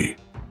property.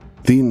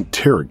 The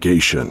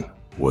interrogation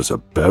was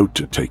about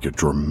to take a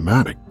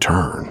dramatic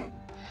turn.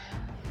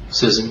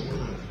 Susan,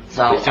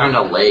 we found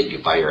a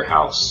leg by your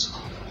house.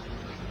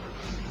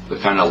 We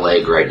found a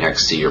leg right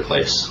next to your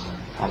place.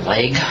 A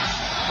leg?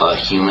 A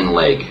human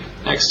leg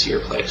next to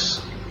your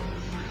place.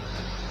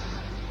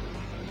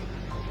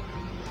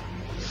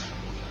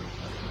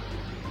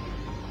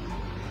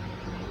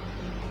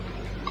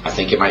 I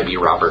think it might be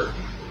Robert.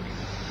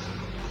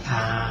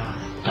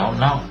 Don't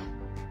know.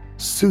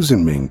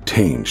 Susan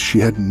maintained she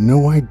had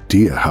no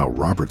idea how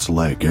Robert's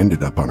leg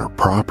ended up on her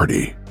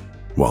property.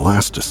 While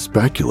asked to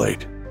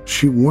speculate,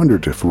 she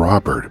wondered if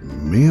Robert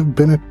may have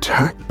been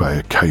attacked by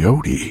a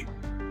coyote.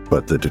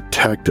 But the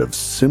detective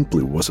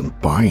simply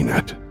wasn't buying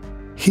it.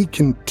 He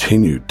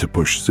continued to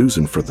push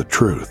Susan for the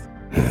truth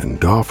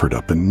and offered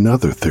up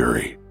another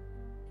theory.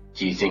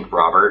 Do you think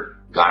Robert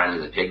got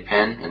into the pig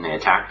pen and they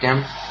attacked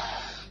him?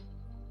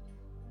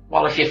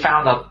 Well, if you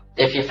found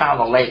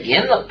a leg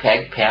in the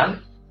pig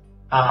pen,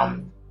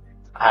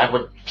 I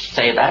would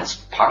say that's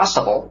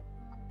possible.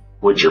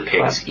 Would your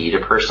pigs eat a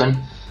person?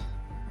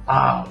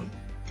 A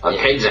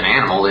pig's an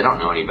animal, they don't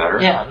know any better.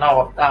 Yeah,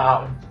 no,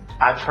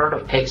 I've heard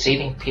of pigs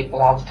eating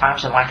people all the time,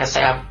 and like I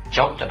say, I've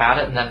joked about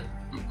it, and then...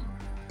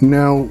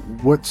 Now,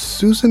 what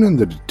Susan and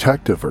the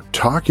detective are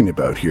talking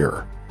about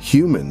here,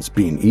 humans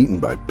being eaten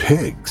by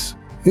pigs,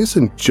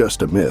 isn't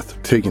just a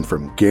myth taken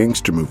from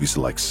gangster movies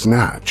like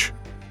Snatch.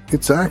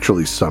 It's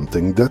actually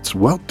something that's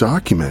well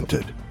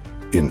documented.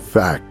 In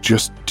fact,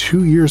 just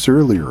 2 years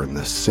earlier in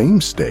the same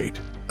state,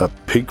 a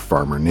pig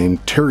farmer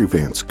named Terry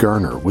Vance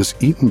Garner was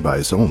eaten by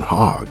his own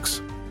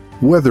hogs.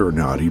 Whether or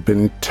not he'd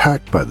been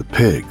attacked by the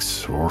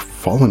pigs or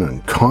fallen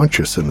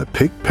unconscious in the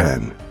pig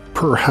pen,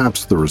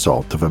 perhaps the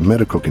result of a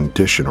medical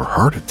condition or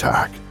heart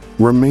attack,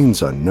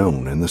 remains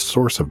unknown and the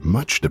source of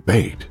much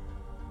debate.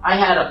 I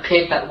had a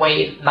pig that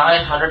weighed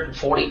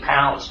 940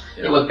 pounds.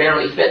 Yeah. It would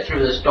barely fit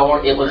through this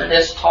door. It was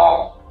this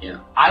tall. Yeah.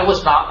 I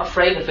was not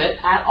afraid of it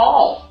at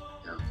all.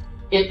 Yeah.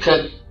 It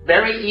could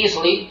very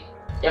easily,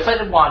 if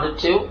it wanted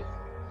to,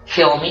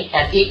 kill me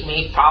and eat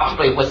me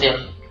probably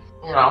within,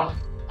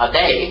 a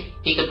day.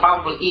 He could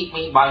probably eat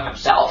me by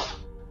himself.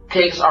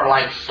 Pigs are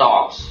like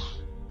dogs.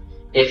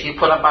 If you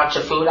put a bunch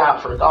of food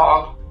out for a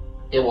dog,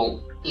 it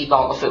will eat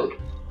all the food.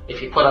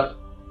 If you put a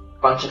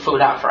bunch of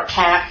food out for a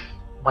cat,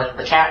 when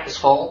the cat is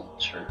full,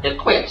 sure, it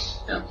quits.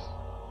 Yeah.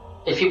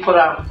 If you put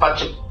out a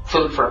bunch of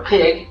food for a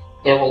pig,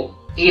 it will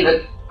eat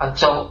it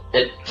until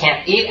it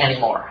can't eat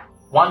anymore.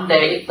 One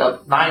day, the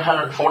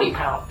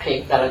 940-pound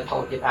pig that I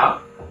told you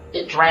about,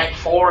 it drank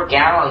 4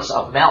 gallons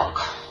of milk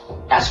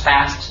as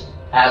fast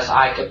as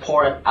I could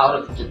pour it out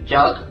of the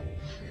jug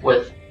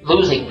with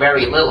losing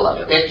very little of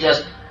it. It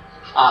just,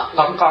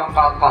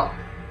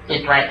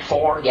 it drank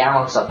 4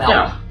 gallons of milk.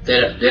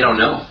 Yeah, they don't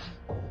know.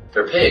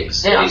 They're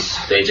pigs.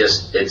 Yes. They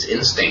just, it's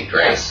instinct,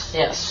 right?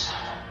 Yes.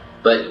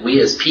 But we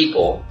as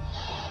people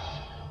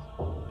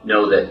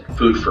know that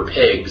food for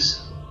pigs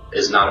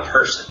is not a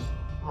person.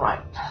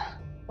 Right.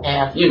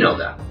 And you know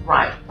that.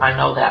 Right. I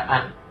know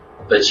that.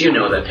 But you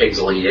know that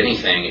pigs will eat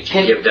anything if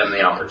you give them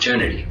the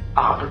opportunity.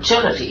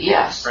 Opportunity,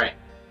 yes. Right.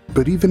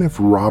 But even if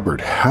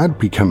Robert had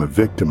become a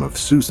victim of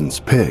Susan's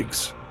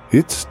pigs,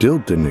 it still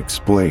didn't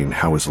explain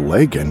how his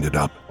leg ended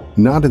up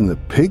not in the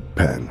pig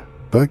pen,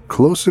 but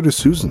closer to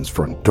Susan's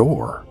front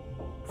door.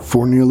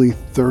 For nearly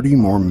 30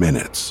 more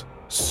minutes,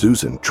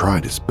 Susan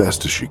tried as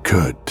best as she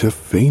could to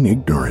feign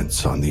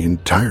ignorance on the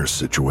entire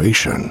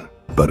situation.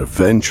 But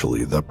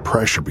eventually the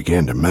pressure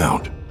began to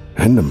mount,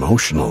 and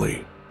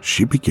emotionally,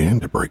 she began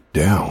to break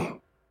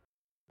down.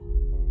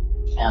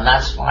 And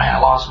that's why I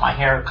lost my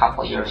hair a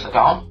couple of years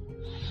ago,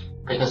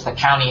 because the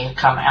county had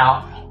come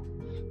out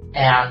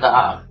and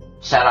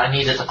said I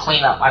needed to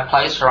clean up my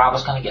place or I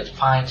was going to get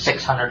fined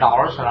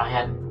 $600, and I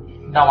had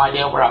no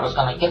idea where I was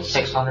going to get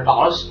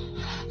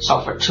 $600.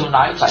 So for 2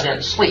 nights I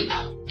didn't sleep.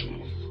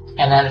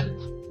 And then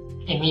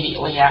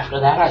immediately after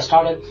that I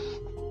started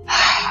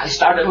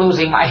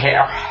losing my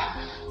hair.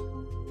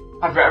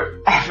 I'm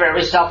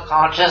very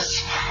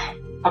self-conscious.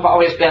 I've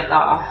always been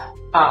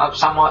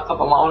somewhat of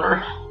a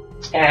loner,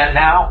 and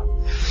now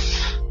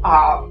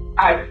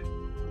I'm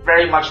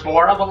very much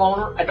more of a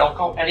loner. I don't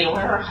go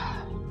anywhere.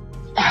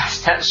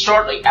 And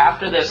shortly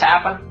after this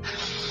happened,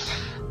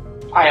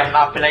 I have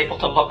not been able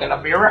to look in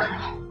a mirror.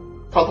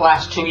 For the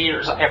last 2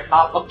 years, I have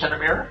not looked in a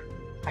mirror.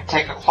 I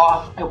take a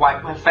cloth, I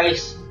wipe my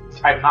face.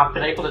 I've not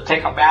been able to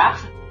take a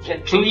bath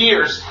in 2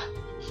 years.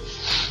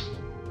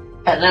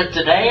 And then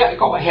today I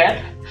go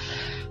ahead,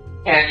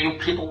 and you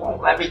people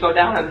won't let me go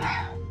down and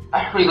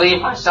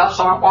relieve myself,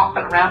 so I'm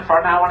walking around for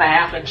an hour and a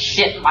half and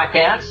shit in my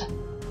pants.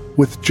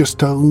 With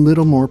just a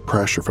little more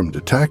pressure from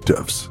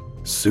detectives,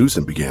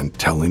 Susan began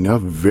telling a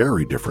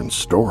very different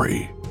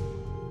story.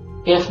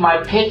 If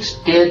my pigs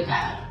did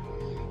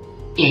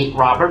eat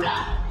Robert,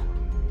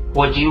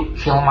 would you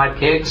kill my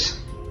pigs?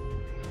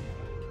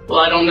 Well,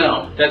 I don't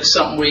know. That's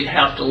something we'd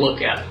have to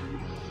look at.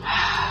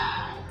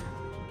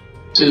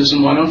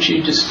 Susan, why don't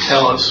you just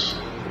tell us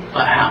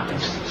what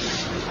happened?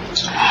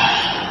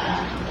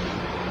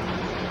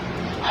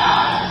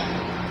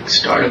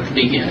 Start at the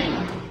beginning.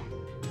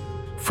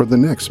 For the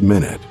next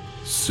minute,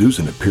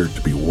 Susan appeared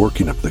to be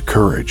working up the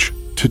courage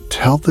to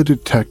tell the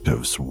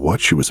detectives what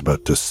she was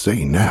about to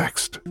say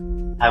next.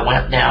 I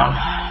went down,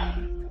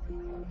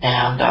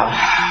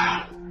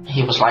 and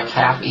he was like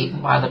half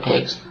eaten by the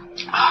pigs.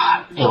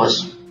 It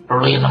was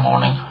early in the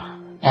morning,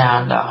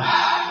 and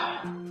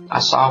I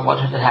saw what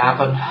had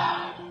happened,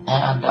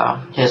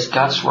 and his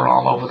guts were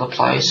all over the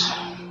place.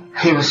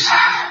 He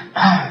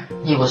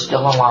was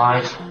still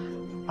alive.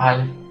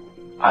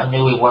 I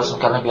knew he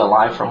wasn't going to be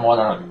alive for more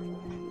than,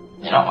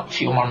 a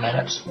few more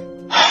minutes.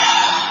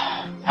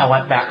 I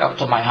went back up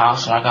to my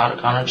house and I got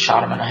a gun and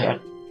shot him in the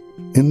head.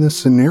 In the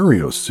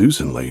scenario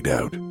Susan laid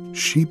out,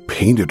 she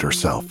painted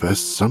herself as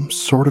some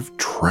sort of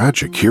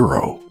tragic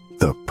hero,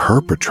 the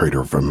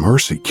perpetrator of a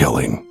mercy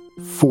killing,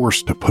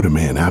 forced to put a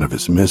man out of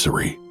his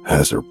misery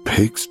as her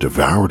pigs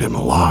devoured him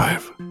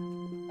alive.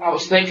 I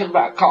was thinking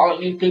about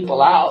calling you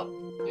people out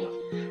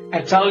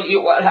and telling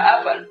you what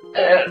happened.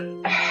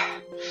 And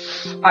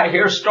I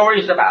hear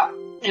stories about,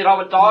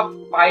 a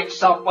dog bites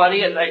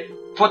somebody and they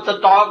put the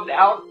dog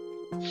down.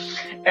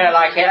 And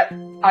I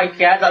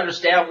can't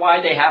understand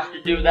why they have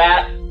to do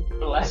that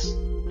unless,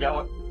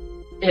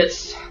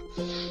 it's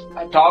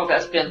a dog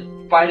that's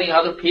been biting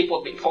other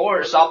people before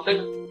or something.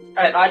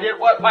 And I didn't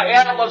want my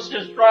animals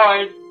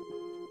destroyed.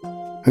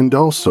 And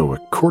also,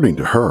 according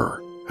to her,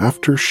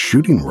 After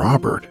shooting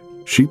Robert,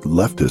 she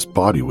left his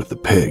body with the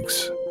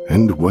pigs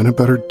and went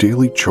about her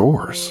daily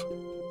chores.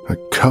 A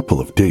couple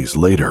of days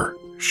later,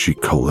 she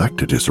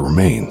collected his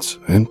remains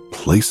and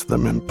placed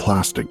them in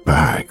plastic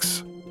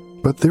bags.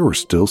 But there were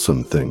still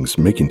some things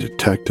making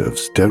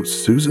detectives doubt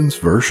Susan's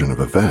version of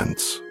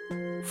events.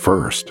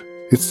 First,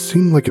 it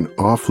seemed like an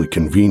awfully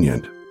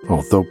convenient,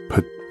 although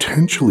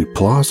potentially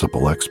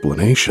plausible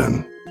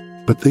explanation.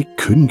 But they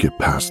couldn't get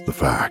past the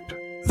fact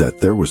that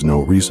there was no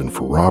reason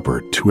for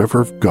Robert to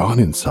ever have gone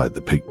inside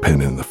the pig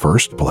pen in the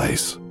first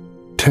place.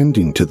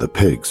 Tending to the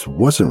pigs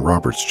wasn't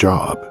Robert's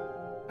job,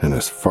 and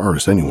as far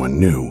as anyone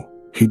knew,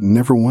 he'd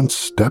never once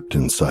stepped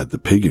inside the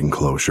pig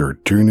enclosure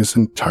during his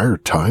entire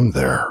time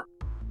there.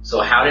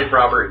 So how did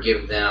Robert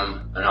give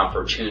them an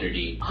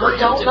opportunity for I him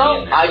don't to know.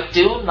 be in there? I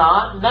do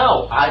not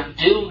know. I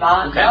do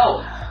not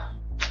know.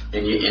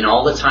 And in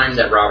all the time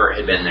that Robert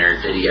had been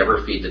there, did he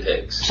ever feed the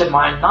pigs? To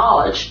my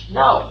knowledge,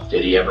 no.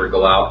 Did he ever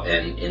go out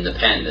and in the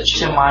pen that you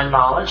To my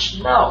knowledge,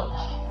 no.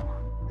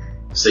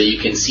 So you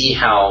can see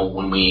how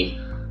when we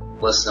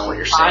listen to what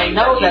you're saying,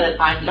 I know that it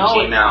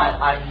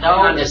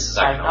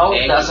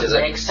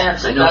doesn't make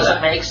sense. It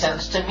doesn't make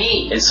sense to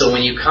me. And so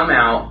when you come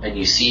out and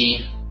you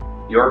see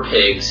your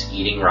pigs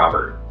eating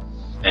Robert,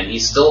 and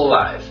he's still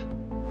alive,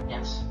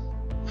 Yes.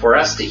 for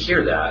us to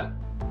hear that,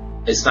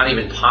 it's not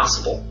even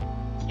possible.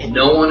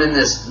 No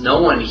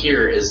one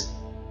here is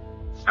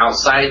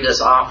outside this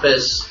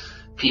office,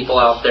 people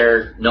out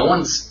there, no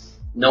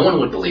one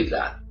would believe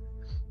that.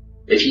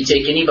 If you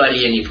take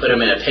anybody and you put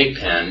them in a pig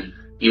pen,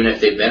 even if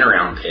they've been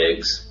around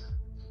pigs,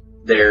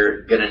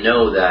 they're going to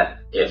know that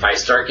if I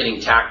start getting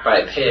attacked by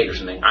a pig or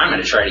something, I'm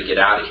going to try to get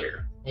out of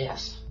here.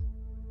 Yes.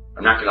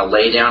 I'm not going to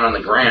lay down on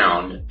the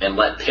ground and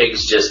let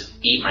pigs just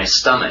eat my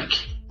stomach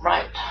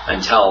Right.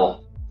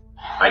 until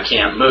I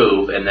can't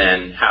move and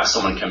then have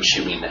someone come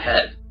shoot me in the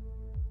head.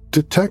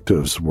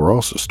 Detectives were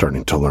also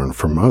starting to learn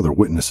from other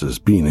witnesses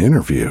being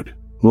interviewed,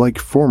 like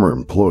former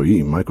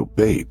employee Michael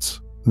Bates,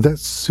 that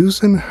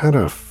Susan had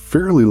a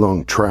fairly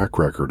long track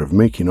record of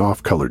making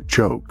off-color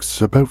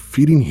jokes about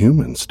feeding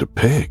humans to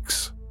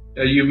pigs.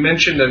 You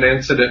mentioned an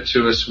incident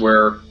to us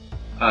where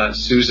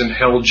Susan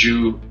held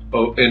you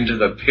into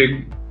the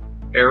pig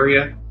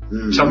area.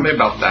 Mm. Tell me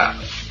about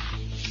that.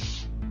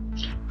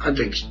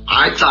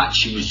 I thought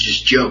she was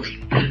just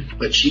joking,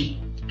 but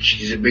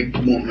she's a big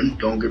woman,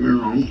 don't get me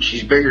wrong.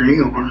 She's bigger than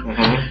you are.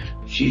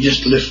 Mm-hmm. She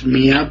just lifted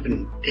me up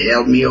and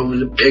held me over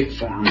the pig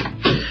farm.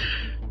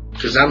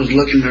 Because I was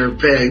looking at her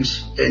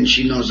pigs, and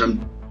she knows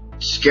I'm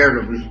scared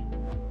of them.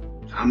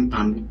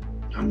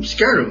 I'm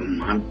scared of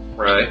them.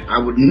 Right. I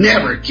would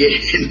never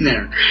get in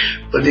there.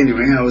 But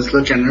anyway, I was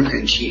looking at her,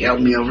 and she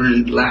held me over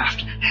and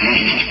laughed.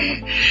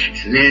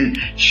 And then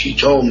she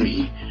told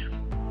me,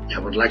 I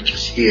would like to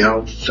see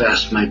how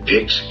fast my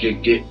pigs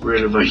could get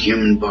rid of a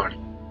human body.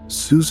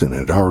 Susan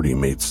had already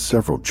made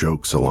several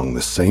jokes along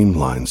the same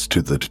lines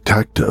to the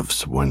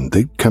detectives when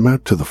they'd come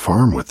out to the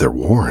farm with their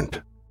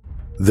warrant.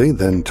 They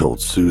then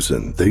told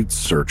Susan they'd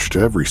searched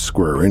every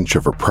square inch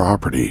of her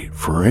property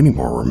for any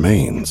more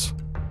remains.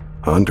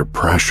 Under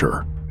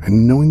pressure,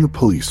 and knowing the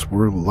police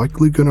were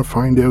likely going to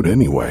find out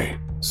anyway,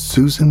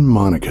 Susan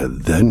Monica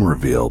then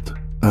revealed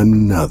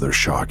another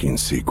shocking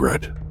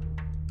secret.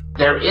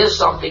 There is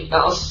something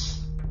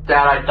else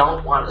that I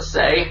don't want to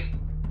say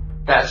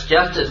that's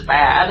just as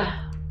bad.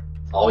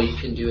 All you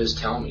can do is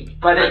tell me.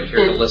 But I'm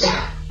here to listen.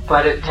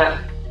 But it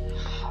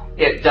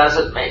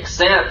doesn't make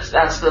sense.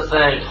 That's the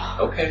thing.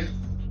 Okay.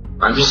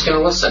 I'm just going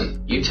to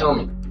listen. You tell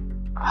me.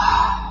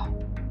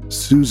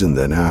 Susan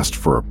then asked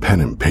for a pen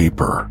and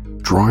paper,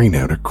 drawing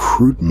out a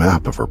crude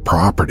map of her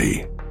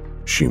property.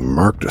 She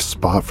marked a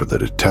spot for the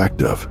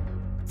detective.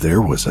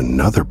 There was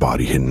another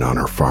body hidden on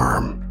her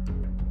farm.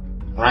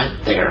 Right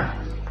there,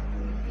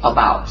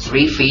 about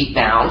 3 feet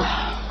down,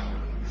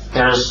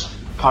 there's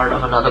part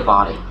of another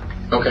body.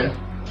 Okay.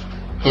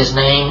 His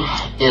name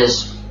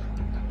is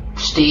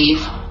Steve.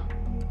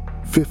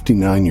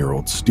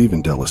 59-year-old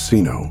Stephen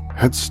Delacino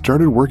had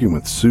started working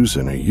with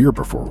Susan a year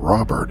before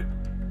Robert.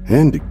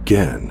 And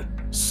again,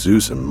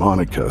 Susan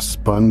Monica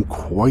spun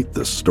quite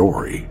the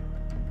story.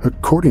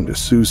 According to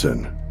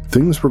Susan,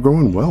 things were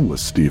going well with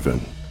Stephen.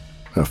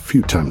 A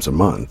few times a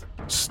month,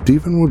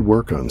 Stephen would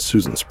work on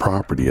Susan's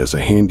property as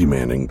a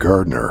handyman and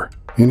gardener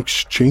in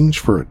exchange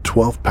for a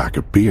 12-pack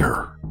of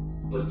beer.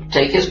 He would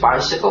take his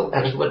bicycle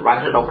and he would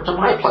ride it over to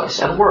my place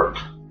and work.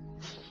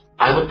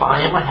 I would buy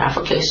him a half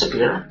a case of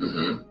beer,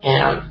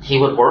 and he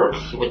would work,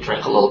 he would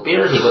drink a little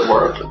beer, he would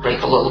work,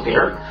 drink a little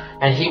beer,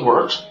 and he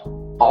worked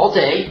all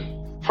day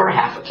for a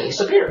half a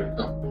case of beer.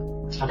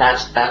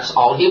 That's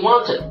all he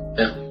wanted.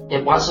 Yeah.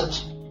 It wasn't,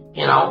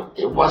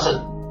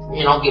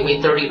 give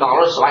me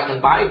 $30 so I can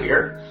buy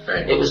beer.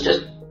 Right. It was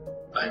just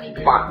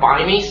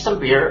buy me some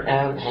beer,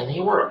 and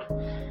he worked.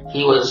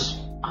 He was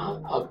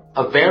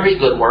a very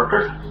good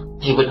worker.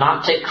 He would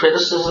not take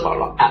criticism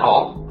at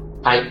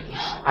all.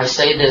 I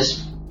say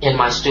this in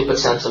my stupid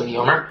sense of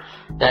humor,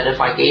 that if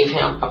I gave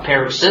him a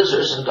pair of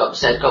scissors and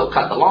said go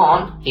cut the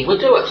lawn, he would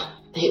do it.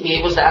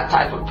 He was that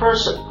type of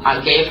person. I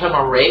gave him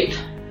a rake,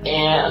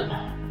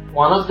 and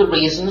one of the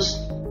reasons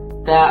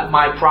that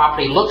my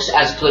property looks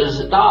as good as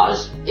it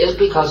does is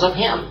because of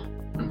him.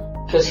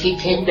 Because he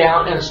came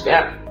down and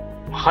spent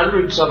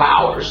hundreds of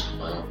hours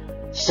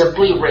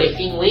simply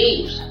raking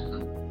leaves.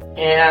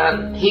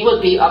 And he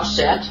would be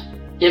upset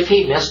if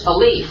he missed a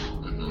leaf.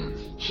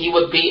 He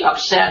would be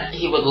upset.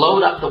 He would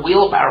load up the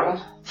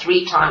wheelbarrow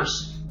 3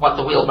 times what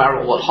the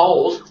wheelbarrow would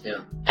hold. Yeah.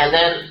 And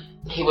then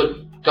he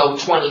would go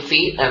 20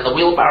 feet and the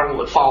wheelbarrow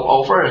would fall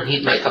over and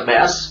he'd make a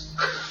mess.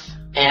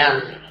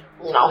 And,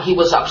 he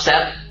was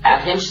upset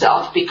at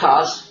himself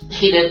because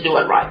he didn't do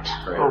it right.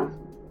 Or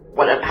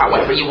whatever,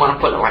 however you want to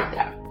put it like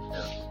that.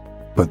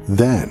 But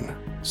then,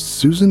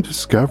 Susan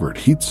discovered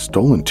he'd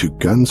stolen 2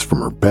 guns from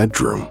her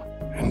bedroom,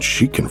 and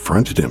she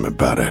confronted him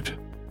about it.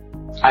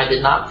 I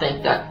did not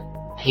think that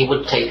he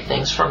would take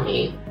things from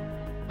me,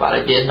 but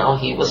I did know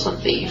he was a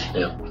thief.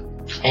 Yeah.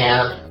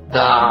 And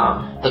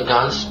the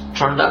guns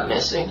turned up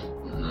missing,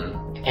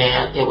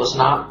 and it was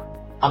not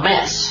a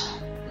mess.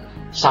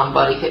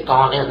 Somebody had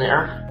gone in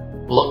there,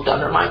 looked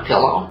under my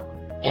pillow,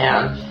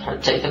 and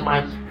had taken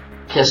my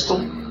pistol,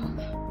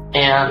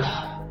 and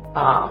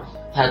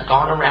had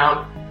gone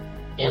around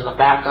in the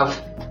back of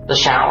the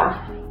shower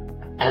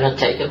and had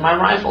taken my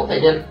rifle. They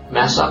didn't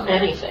mess up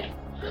anything.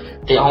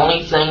 The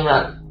only thing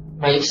that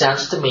made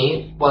sense to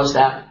me was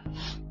that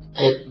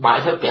it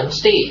might have been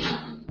Steve.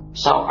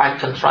 So I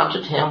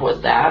confronted him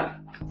with that.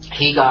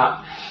 He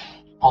got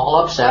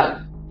all upset,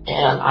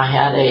 and I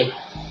had a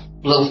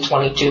little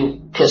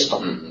 .22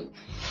 pistol.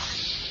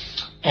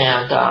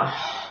 And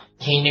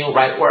he knew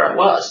right where it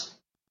was.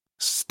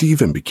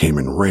 Stephen became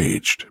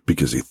enraged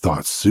because he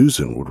thought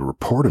Susan would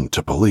report him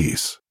to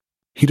police.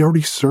 He'd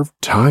already served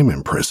time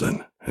in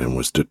prison and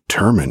was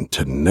determined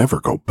to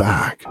never go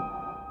back.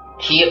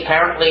 He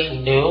apparently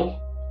knew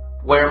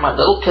where my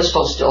little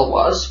pistol still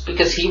was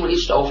because he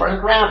reached over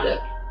and grabbed it.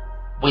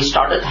 We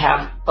started to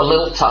have a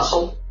little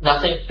tussle,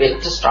 nothing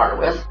big to start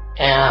with,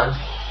 and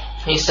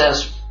he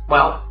says,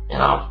 well,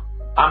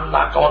 I'm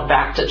not going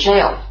back to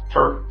jail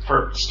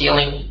for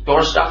stealing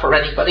your stuff or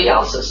anybody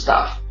else's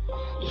stuff.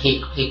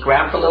 He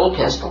grabbed the little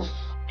pistol,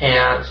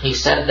 and he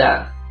said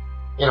that,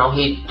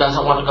 he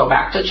doesn't want to go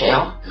back to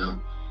jail,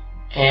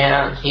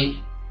 and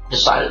he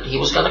decided he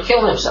was going to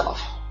kill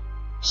himself.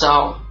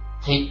 So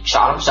he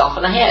shot himself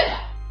in the head.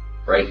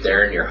 Right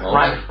there in your home?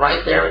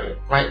 Right there.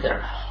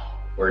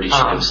 Where did he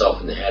shoot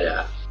himself in the head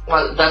at?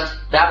 Well,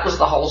 that was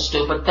the whole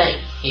stupid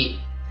thing. He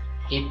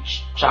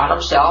shot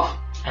himself,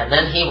 and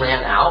then he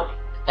ran out.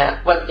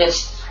 But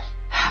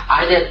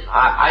I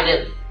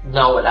didn't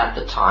know it at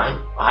the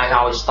time. I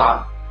always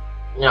thought,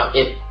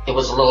 it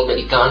was a little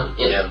bitty gun.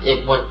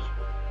 It wouldn't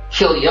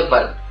kill you,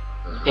 but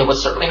it would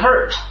certainly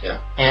hurt. Yeah.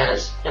 And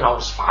it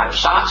was 5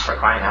 shots, for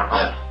crying out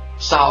loud. Yeah.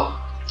 So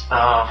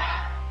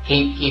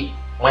he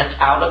went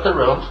out of the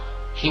room.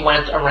 He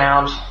went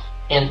around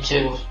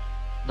into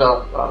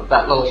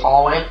that little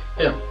hallway.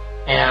 Yeah.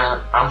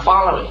 And I'm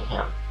following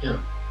him. Yeah.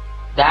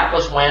 That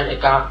was when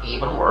it got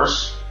even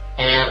worse,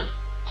 and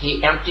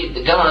he emptied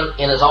the gun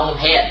in his own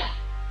head.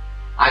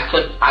 I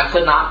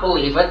could not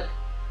believe it.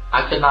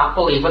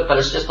 But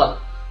it's just a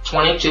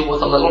 .22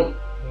 with a little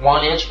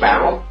 1-inch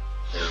barrel.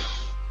 Yeah.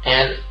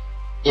 And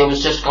it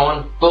was just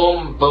going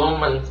boom,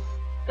 boom, and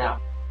down.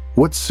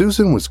 What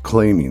Susan was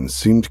claiming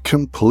seemed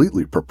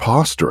completely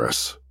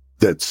preposterous.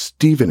 That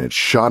Stephen had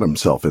shot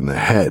himself in the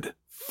head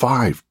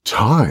 5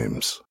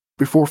 times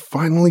before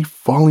finally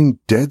falling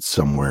dead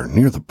somewhere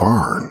near the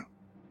barn.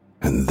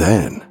 And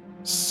then,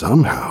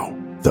 somehow,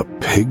 the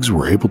pigs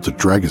were able to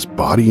drag his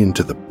body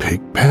into the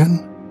pig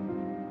pen?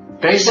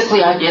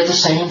 Basically, I did the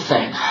same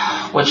thing,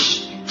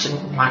 which,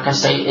 like I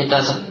say, it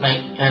doesn't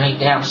make any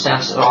damn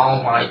sense at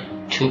all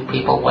why 2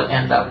 people would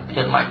end up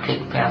in my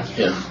pig pen.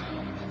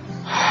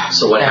 Yeah.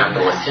 So what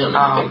happened with him in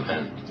the pig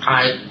pen?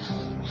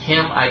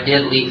 I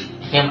did leave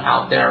him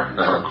out there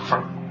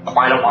for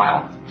quite a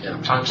while,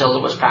 until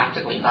there was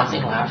practically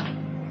nothing left.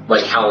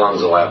 Like how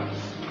long's left?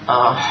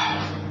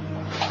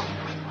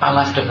 I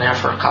left him there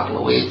for a couple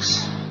of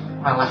weeks.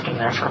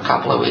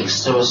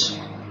 There was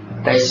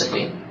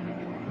basically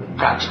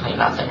practically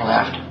nothing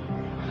left.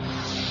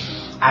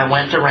 I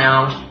went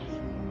around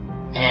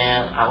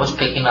and I was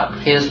picking up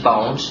his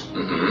bones.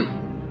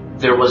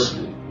 There was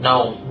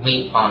no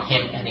meat on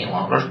him any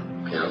longer.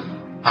 Yeah.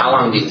 How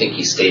long do you think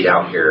he stayed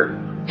out here?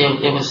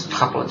 It was a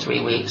couple of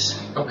 3 weeks.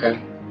 Okay.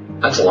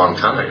 That's a long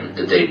time.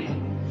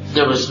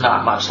 There was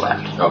not much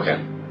left. Okay.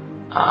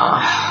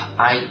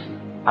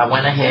 I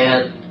went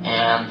ahead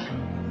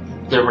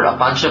and there were a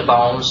bunch of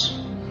bones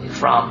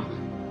from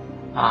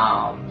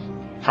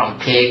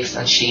pigs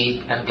and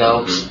sheep and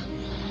goats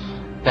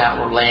that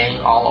were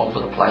laying all over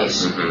the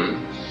place.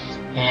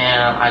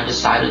 And I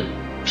decided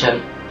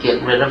to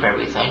get rid of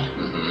everything.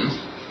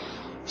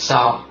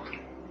 So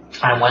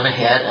I went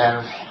ahead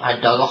and I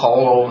dug a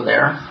hole over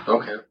there.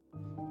 Okay.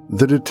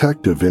 The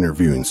detective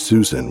interviewing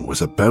Susan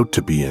was about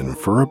to be in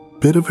for a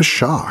bit of a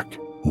shock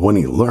when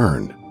he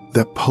learned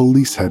that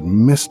police had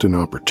missed an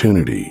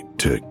opportunity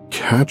to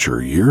catch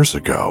her years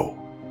ago.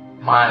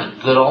 My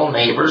good old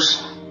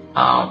neighbors,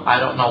 I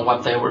don't know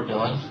what they were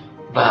doing,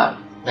 but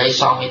they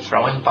saw me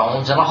throwing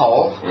bones in a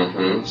hole.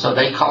 Mm-hmm. So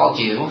they called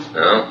you.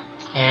 Oh.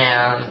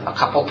 And a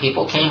couple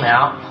people came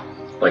out.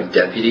 Like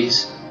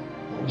deputies?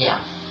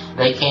 Yeah.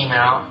 They came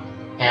out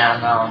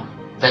and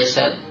they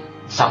said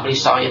somebody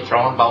saw you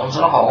throwing bones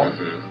in a hole.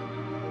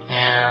 Mm-hmm.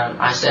 And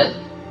I said,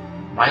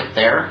 right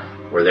there.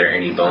 Were there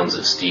any bones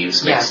of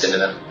Steve's mixed into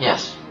them?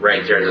 Yes.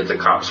 Right there that the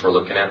cops were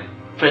looking at?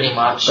 Pretty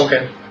much.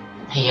 Okay.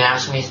 He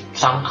asked me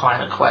some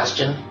kind of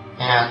question,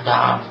 and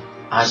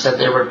I said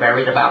they were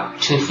buried about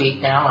 2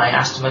 feet down. I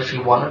asked him if he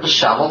wanted a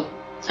shovel,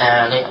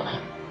 and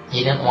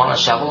he didn't want a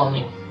shovel, and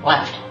he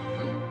left.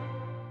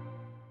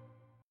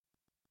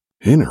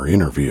 In her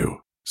interview,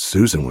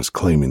 Susan was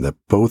claiming that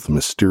both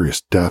mysterious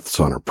deaths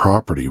on her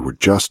property were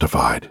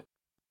justified.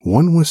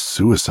 One was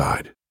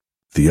suicide.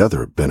 The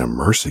other had been a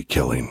mercy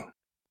killing.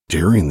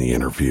 During the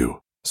interview,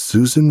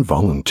 Susan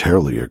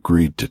voluntarily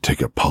agreed to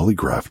take a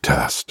polygraph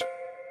test.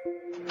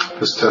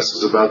 This test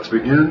is about to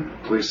begin.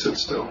 Please sit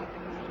still.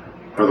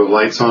 Are the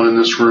lights on in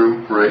this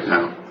room right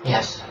now?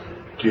 Yes.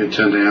 Do you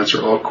intend to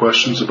answer all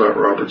questions about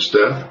Robert's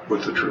death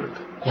with the truth?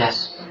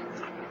 Yes.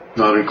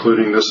 Not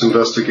including this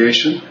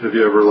investigation, have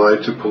you ever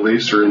lied to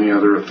police or any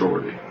other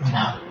authority?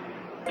 No.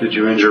 Did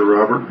you injure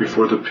Robert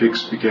before the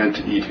pigs began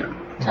to eat him?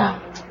 No.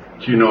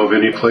 Do you know of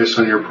any place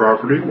on your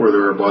property where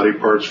there are body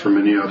parts from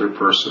any other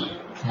person?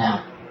 No.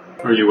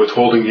 Are you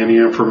withholding any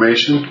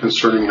information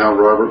concerning how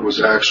Robert was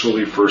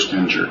actually first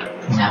injured?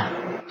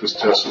 No. This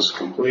test is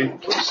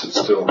complete. Please sit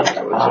still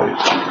until I tell you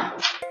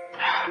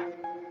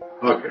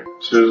to. Okay,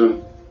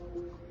 Susan.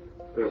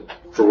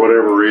 For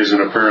whatever reason,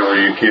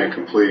 apparently you can't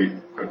complete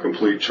a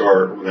complete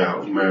chart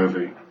without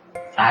moving.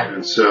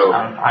 And so,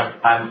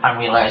 I'm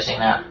realizing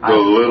that. The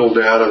little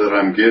data that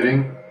I'm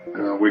getting,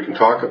 we can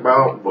talk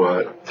about,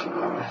 but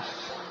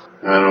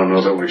I don't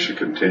know that we should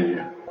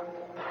continue.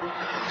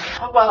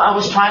 Well, I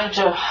was trying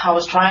to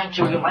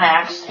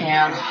relax,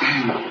 and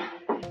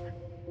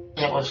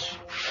it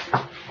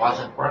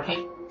wasn't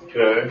working.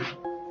 Okay.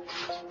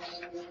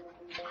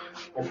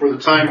 Well, for the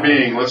time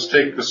being, let's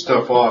take this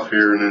stuff off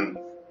here, and then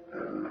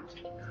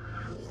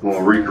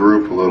we'll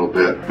regroup a little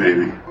bit,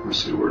 maybe.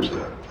 Let's see, where's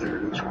that? There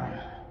it is.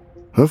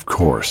 Of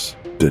course,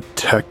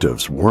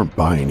 detectives weren't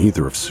buying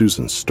either of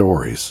Susan's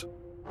stories.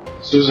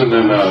 Susan,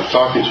 been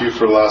talking to you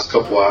for the last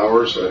couple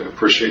hours. I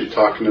appreciate you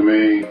talking to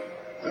me.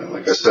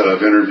 Like I said,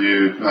 I've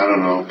interviewed,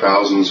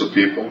 thousands of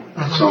people.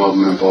 Mm-hmm. Some of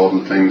them involved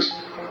in things,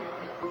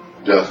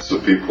 deaths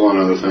of people and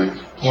other things.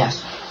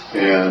 Yes.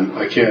 And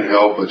I can't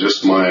help but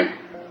just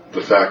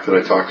the fact that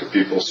I talk to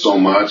people so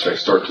much, I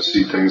start to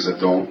see things that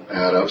don't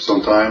add up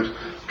sometimes.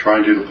 Try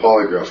and do the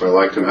polygraph. I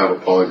like to have a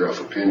polygraph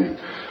opinion.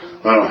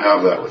 I don't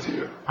have that with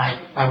you. I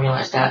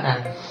realize that,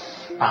 and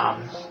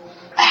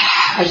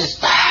I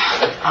just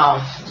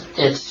I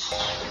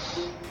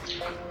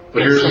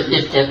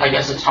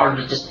guess it's hard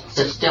to just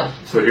sit still.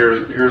 So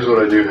here's what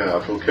I do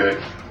have. Okay,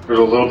 there's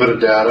a little bit of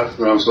data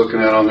that I was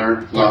looking at on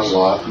there. Not a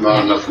lot,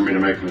 not enough for me to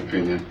make an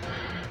opinion,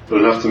 but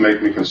enough to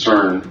make me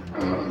concerned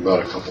about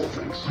a couple of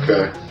things.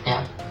 Okay.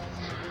 Yeah.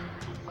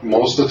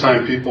 Most of the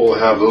time, people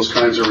have those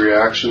kinds of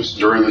reactions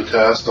during the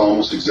test,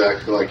 almost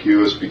exactly like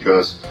you, is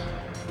because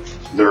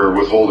they're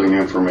withholding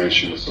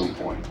information at some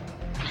point.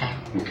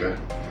 Okay.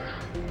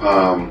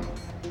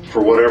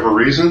 For whatever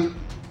reason,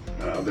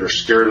 they're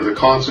scared of the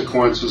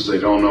consequences. They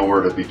don't know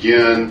where to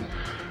begin.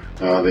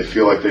 They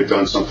feel like they've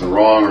done something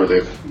wrong, or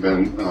they've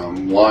been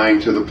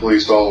lying to the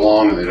police all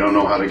along, and they don't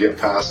know how to get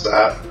past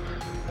that.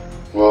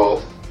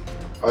 Well,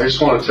 I just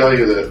want to tell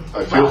you that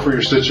I feel for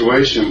your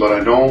situation, but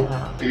I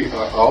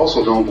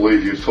also don't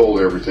believe you've told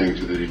everything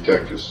to the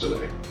detectives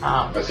today.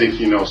 I think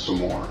you know some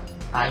more.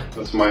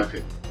 That's my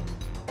opinion.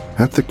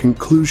 At the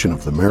conclusion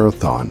of the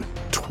marathon,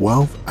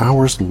 12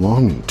 hours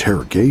long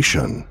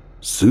interrogation,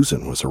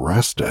 Susan was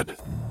arrested.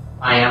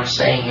 I am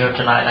staying here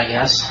tonight, I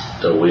guess.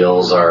 The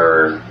wheels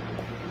are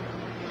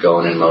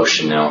going in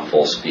motion now,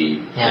 full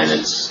speed, yes. And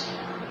it's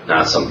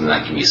not something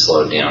that can be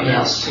slowed down.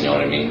 Yes. Now, you know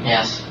what I mean?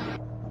 Yes.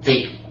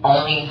 The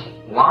only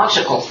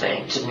logical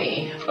thing to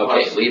me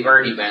we've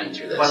already been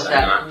through this. Was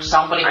that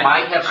somebody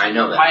might have stabbed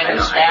you.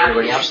 I hear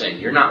what you're saying.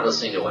 You're not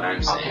listening to what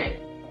I'm saying. Okay.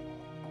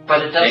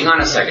 But it doesn't. Hang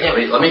on a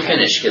second. Let me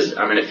finish, because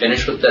I'm going to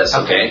finish with this,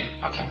 okay?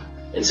 Okay.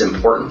 It's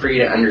important for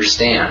you to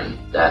understand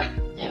that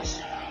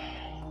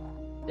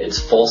it's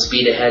full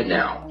speed ahead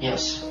now.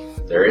 Yes.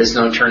 There is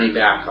no turning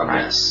back on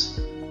this.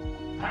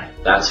 Right.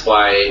 That's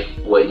why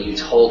what you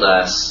told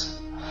us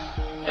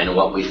and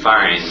what we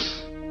find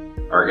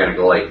are going to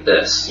go like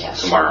this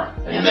tomorrow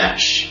and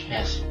mesh.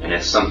 Yes. And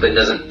if something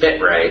doesn't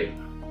fit right,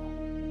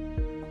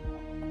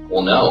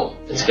 we'll know.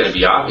 It's going to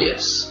be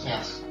obvious.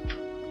 Yes.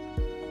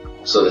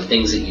 So the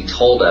things that you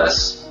told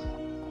us,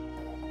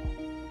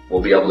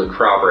 we'll be able to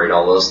corroborate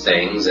all those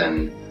things,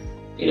 and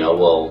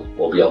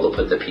we'll be able to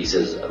put the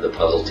pieces of the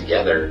puzzle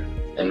together.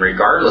 And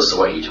regardless of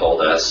what you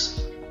told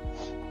us,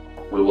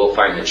 we will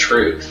find the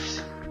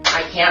truth.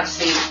 I can't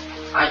see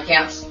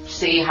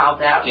how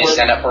that Can you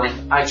stand up for me?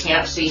 I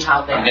can't see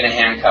how that... I'm going to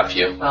handcuff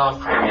you. Oh,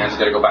 Your hands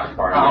got to go back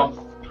far.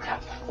 Okay.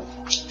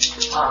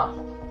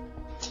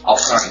 I'll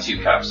put on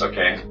 2 cuffs,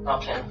 okay?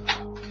 Okay.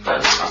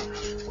 But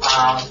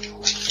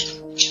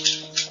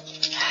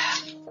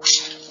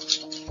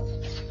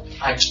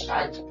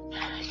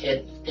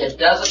It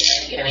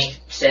doesn't make any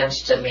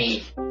sense to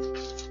me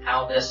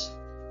how this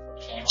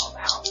came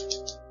about.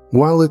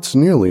 While it's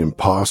nearly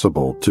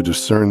impossible to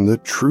discern the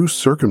true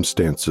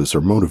circumstances or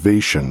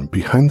motivation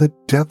behind the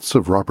deaths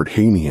of Robert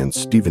Haney and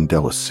Stephen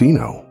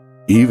D'Alessino,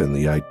 even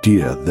the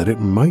idea that it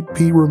might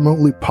be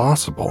remotely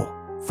possible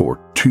for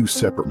two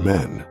separate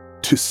men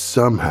to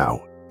somehow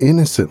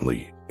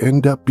innocently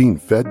end up being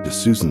fed to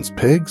Susan's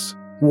pigs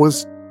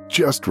was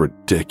just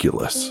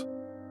ridiculous.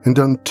 And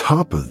on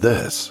top of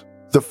this,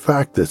 the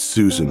fact that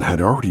Susan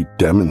had already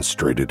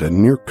demonstrated a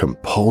near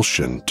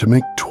compulsion to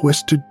make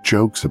twisted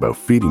jokes about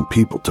feeding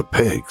people to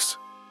pigs.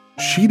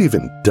 She'd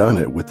even done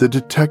it with the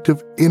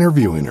detective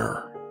interviewing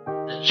her.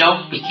 The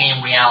joke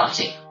became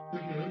reality.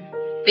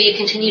 But you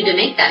continued to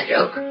make that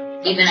joke,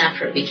 even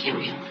after it became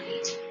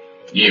reality.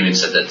 You even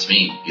said that to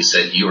me. You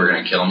said you were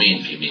going to kill me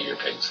and feed me your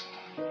pigs.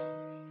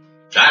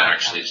 That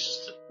actually is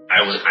just...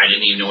 I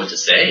didn't even know what to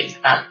say.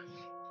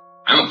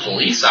 I'm a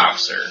police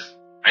officer.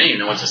 I didn't even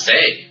know what to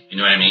say. You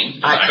know what I mean?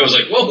 I was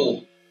like,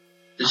 whoa,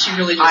 did she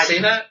really just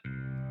say that?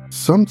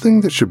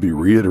 Something that should be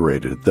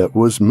reiterated that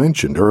was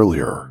mentioned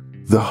earlier.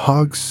 The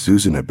hogs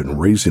Susan had been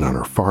raising on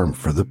her farm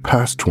for the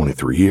past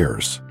 23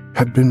 years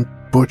had been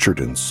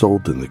butchered and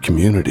sold in the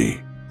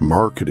community,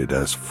 marketed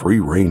as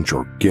free-range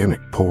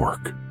organic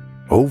pork.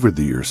 Over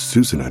the years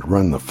Susan had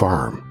run the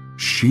farm,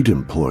 she'd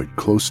employed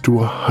close to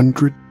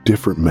 100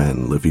 different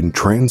men living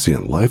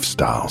transient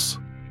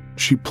lifestyles.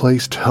 She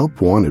placed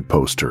help-wanted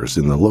posters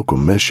in the local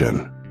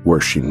mission,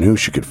 where she knew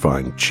she could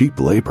find cheap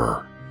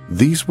labor.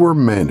 These were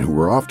men who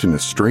were often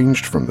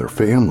estranged from their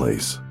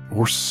families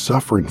or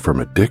suffering from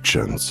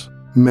addictions,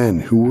 men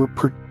who were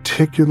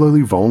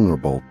particularly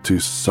vulnerable to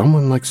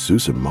someone like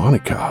Susan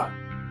Monica.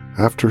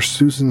 After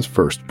Susan's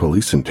first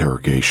police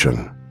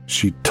interrogation,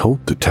 she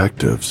told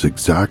detectives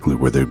exactly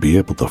where they'd be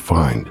able to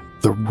find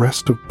the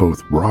rest of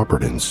both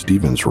Robert and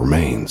Stephen's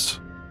remains.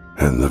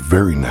 And the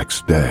very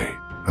next day,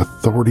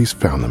 authorities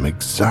found them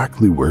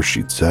exactly where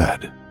she'd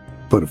said.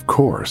 But of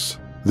course,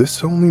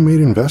 this only made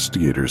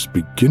investigators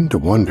begin to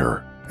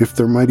wonder if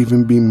there might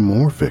even be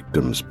more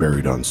victims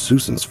buried on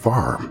Susan's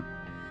farm.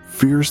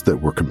 Fears that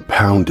were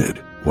compounded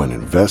when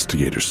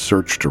investigators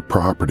searched her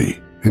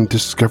property and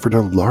discovered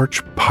a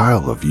large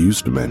pile of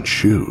used men's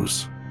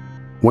shoes.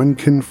 When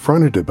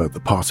confronted about the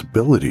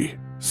possibility,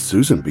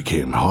 Susan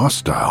became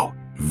hostile,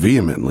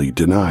 vehemently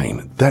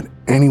denying that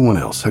anyone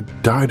else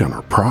had died on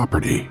her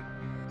property.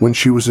 When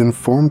she was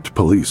informed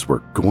police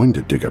were going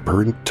to dig up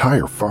her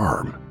entire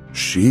farm,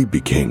 she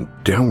became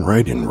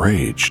downright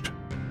enraged.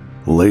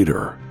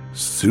 Later,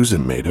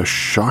 Susan made a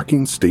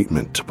shocking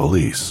statement to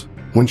police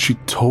when she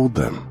told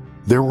them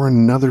there were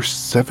another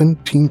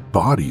 17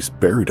 bodies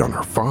buried on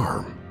her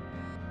farm.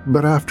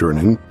 But after an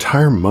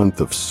entire month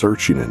of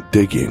searching and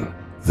digging,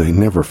 they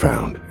never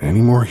found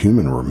any more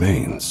human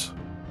remains.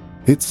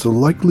 It's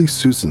likely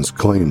Susan's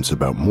claims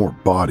about more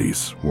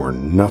bodies were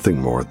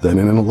nothing more than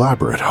an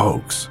elaborate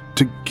hoax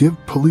to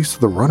give police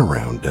the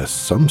runaround as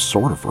some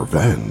sort of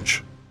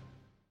revenge.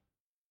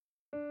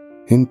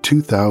 In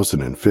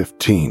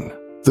 2015,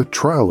 the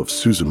trial of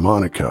Susan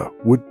Monica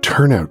would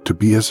turn out to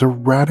be as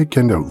erratic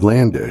and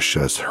outlandish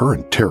as her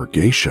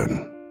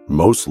interrogation,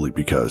 mostly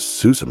because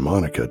Susan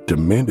Monica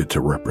demanded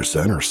to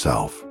represent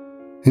herself.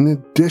 In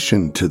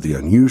addition to the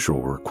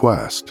unusual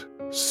request,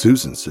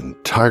 Susan's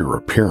entire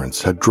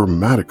appearance had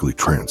dramatically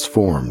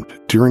transformed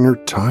during her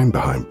time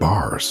behind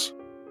bars.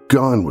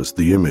 Gone was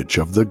the image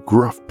of the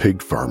gruff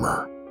pig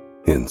farmer.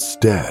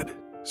 Instead,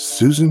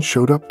 Susan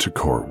showed up to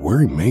court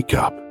wearing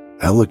makeup,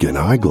 elegant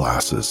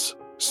eyeglasses,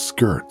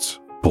 skirts,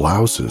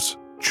 blouses,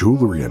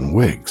 jewelry, and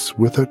wigs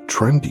with a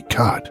trendy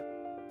cut.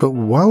 But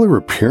while her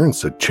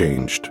appearance had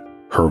changed,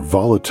 her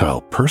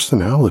volatile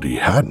personality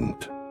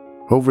hadn't.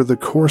 Over the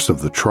course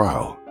of the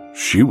trial,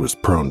 she was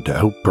prone to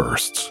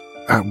outbursts,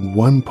 at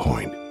one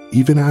point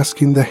even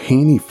asking the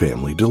Haney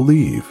family to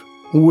leave,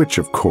 which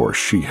of course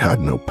she had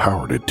no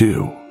power to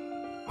do.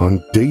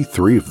 On day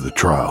 3 of the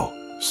trial,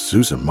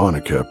 Susan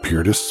Monica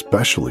appeared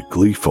especially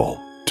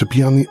gleeful to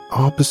be on the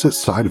opposite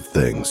side of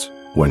things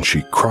when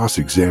she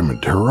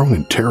cross-examined her own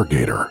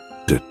interrogator,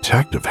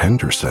 Detective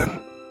Henderson.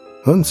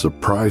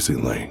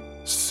 Unsurprisingly,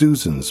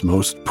 Susan's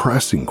most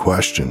pressing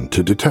question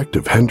to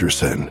Detective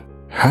Henderson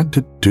had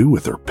to do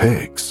with her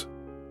pigs.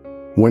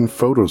 When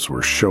photos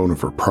were shown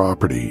of her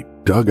property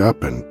dug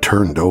up and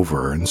turned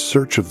over in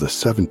search of the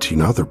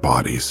 17 other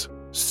bodies,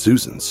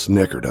 Susan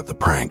snickered at the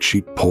prank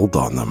she'd pulled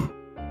on them.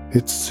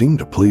 It seemed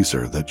to please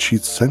her that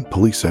she'd sent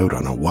police out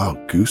on a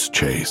wild goose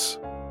chase.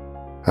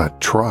 At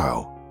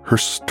trial, her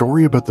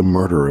story about the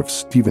murder of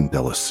Stephen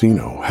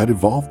D'Alessino had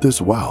evolved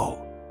as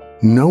well.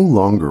 No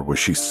longer was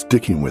she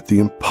sticking with the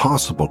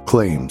impossible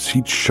claims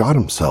he'd shot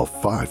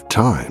himself 5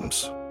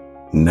 times.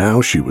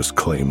 Now she was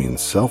claiming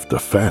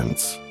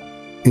self-defense.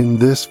 In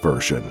this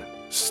version,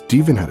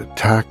 Stephen had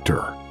attacked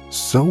her,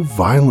 so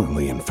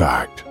violently in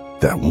fact,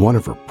 that one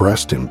of her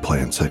breast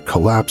implants had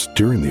collapsed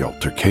during the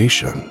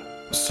altercation.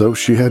 So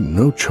she had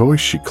no choice,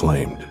 she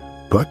claimed,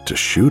 but to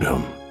shoot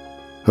him.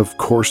 Of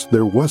course,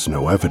 there was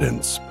no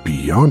evidence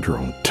beyond her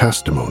own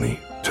testimony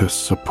to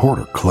support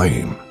her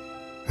claim.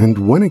 And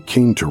when it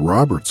came to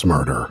Robert's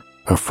murder,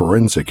 a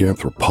forensic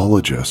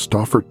anthropologist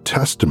offered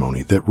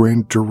testimony that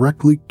ran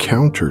directly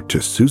counter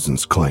to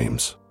Susan's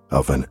claims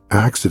of an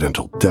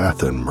accidental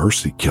death and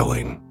mercy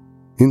killing.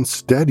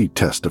 Instead, he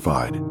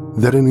testified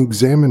that an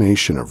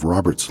examination of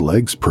Robert's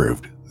legs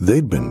proved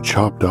they'd been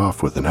chopped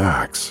off with an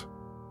axe.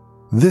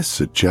 This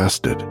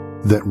suggested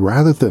that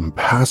rather than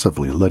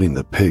passively letting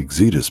the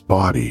pigs eat his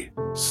body,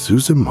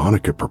 Susan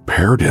Monica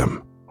prepared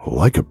him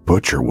like a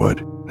butcher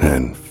would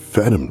and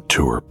fed him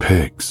to her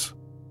pigs.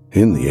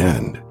 In the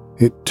end,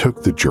 it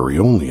took the jury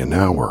only an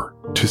hour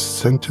to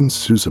sentence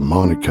Susan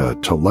Monica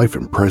to life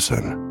in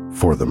prison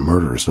for the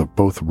murders of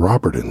both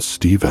Robert and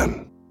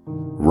Stephen.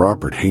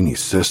 Robert Haney's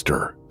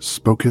sister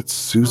spoke at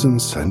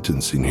Susan's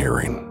sentencing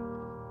hearing.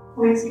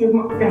 Please give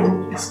my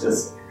family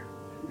justice.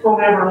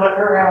 Don't ever let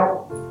her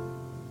out.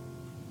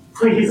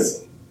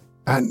 Please.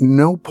 At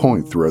no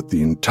point throughout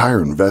the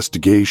entire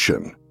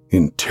investigation,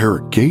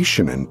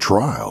 interrogation, and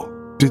trial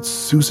did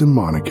Susan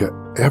Monica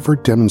ever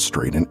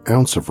demonstrate an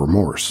ounce of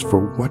remorse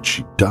for what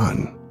she'd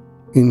done.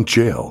 In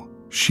jail,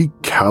 she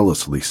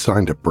callously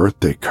signed a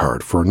birthday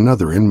card for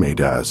another inmate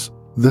as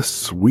the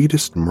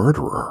sweetest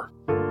murderer.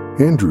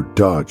 Andrew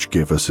Dodge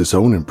gave us his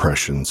own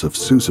impressions of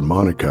Susan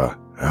Monica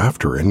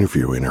after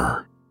interviewing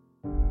her.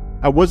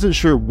 I wasn't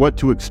sure what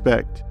to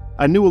expect.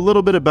 I knew a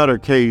little bit about her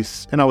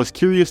case, and I was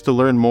curious to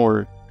learn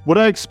more. What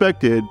I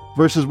expected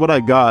versus what I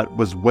got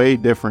was way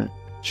different.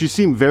 She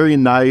seemed very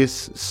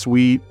nice,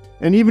 sweet,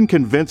 and even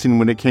convincing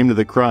when it came to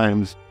the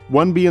crimes,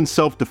 one being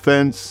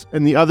self-defense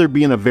and the other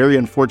being a very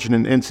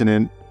unfortunate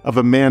incident of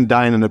a man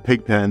dying in a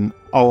pig pen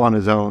all on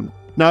his own.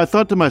 Now I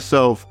thought to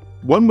myself,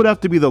 one would have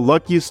to be the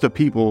luckiest of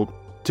people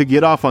to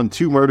get off on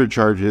 2 murder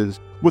charges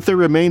with their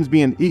remains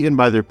being eaten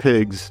by their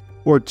pigs,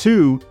 or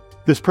 2,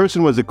 this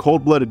person was a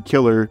cold-blooded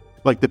killer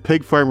like the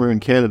pig farmer in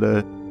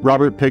Canada,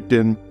 Robert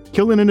Pickton,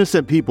 killing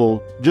innocent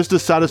people just to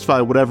satisfy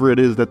whatever it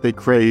is that they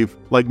crave,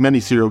 like many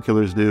serial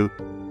killers do.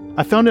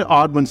 I found it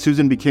odd when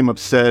Susan became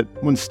upset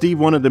when Steve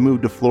wanted to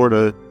move to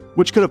Florida,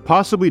 which could have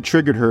possibly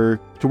triggered her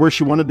to where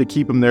she wanted to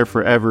keep him there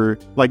forever,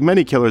 like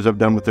many killers have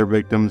done with their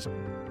victims.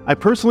 I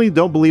personally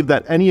don't believe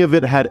that any of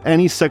it had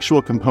any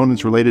sexual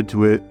components related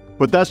to it,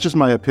 but that's just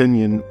my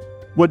opinion.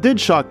 What did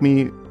shock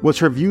me was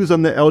her views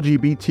on the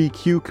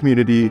LGBTQ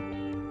community.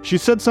 She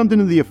said something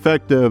to the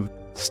effect of,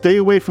 "Stay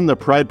away from the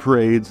pride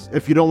parades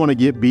if you don't want to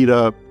get beat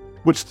up,"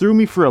 which threw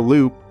me for a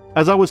loop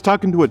as I was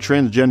talking to a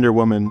transgender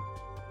woman.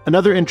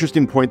 Another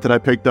interesting point that I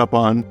picked up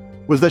on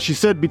was that she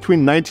said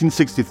between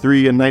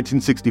 1963 and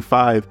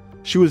 1965,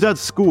 she was at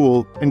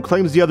school and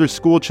claims the other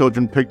school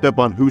children picked up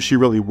on who she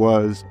really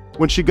was.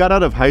 When she got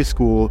out of high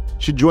school,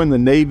 she joined the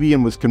Navy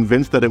and was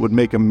convinced that it would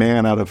make a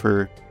man out of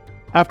her.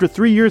 After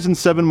 3 years and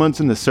 7 months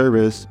in the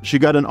service, she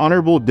got an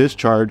honorable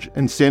discharge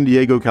in San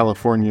Diego,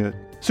 California.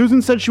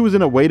 Susan said she was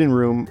in a waiting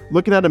room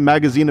looking at a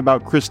magazine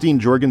about Christine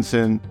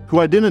Jorgensen, who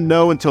I didn't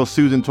know until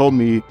Susan told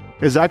me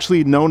is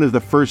actually known as the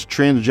first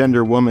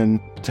transgender woman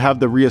to have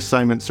the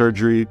reassignment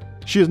surgery.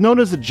 She is known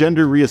as a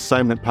gender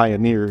reassignment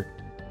pioneer.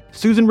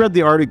 Susan read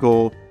the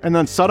article and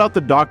then sought out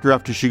the doctor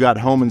after she got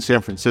home in San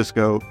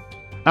Francisco.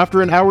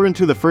 After an hour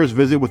into the first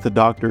visit with the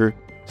doctor,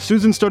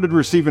 Susan started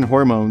receiving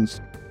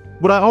hormones.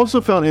 What I also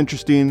found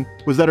interesting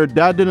was that her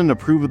dad didn't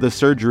approve of the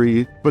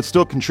surgery, but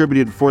still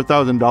contributed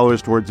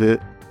 $4,000 towards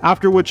it,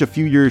 after which a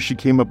few years she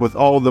came up with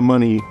all the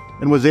money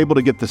and was able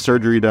to get the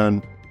surgery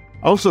done.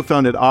 I also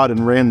found it odd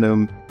and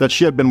random that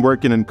she had been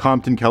working in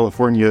Compton,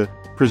 California,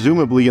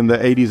 presumably in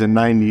the 80s and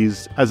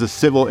 90s, as a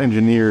civil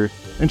engineer,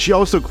 and she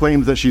also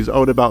claims that she's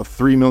owed about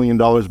 $3 million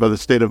by the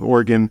state of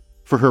Oregon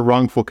for her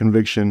wrongful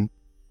conviction.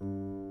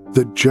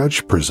 The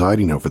judge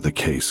presiding over the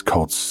case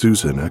called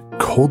Susan a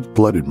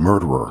cold-blooded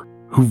murderer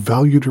who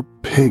valued her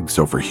pigs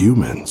over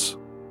humans,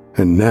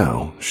 and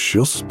now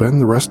she'll spend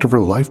the rest of her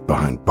life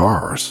behind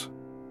bars.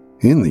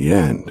 In the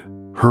end,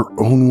 her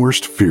own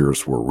worst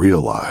fears were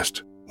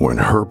realized when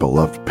her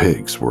beloved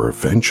pigs were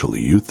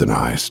eventually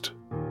euthanized.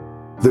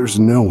 There's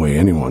no way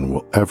anyone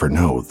will ever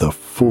know the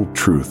full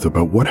truth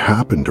about what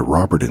happened to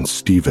Robert and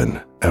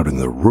Stephen out in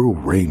the rural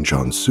range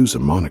on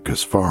Susan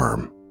Monica's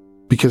farm,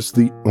 because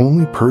the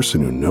only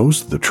person who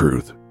knows the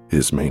truth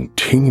is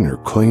maintaining her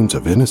claims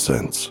of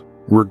innocence,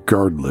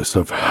 regardless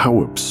of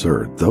how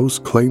absurd those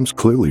claims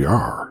clearly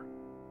are.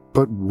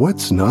 But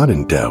what's not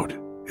in doubt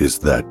is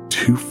that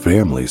 2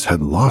 families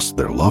had lost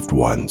their loved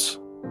ones,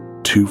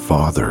 2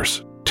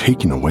 fathers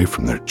taken away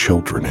from their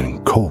children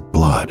in cold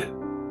blood.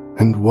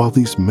 And while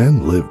these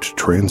men lived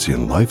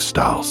transient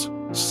lifestyles,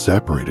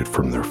 separated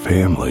from their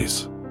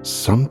families,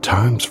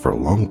 sometimes for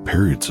long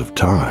periods of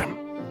time,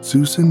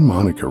 Susan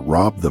Monica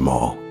robbed them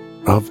all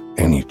of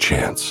any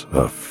chance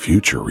of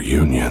future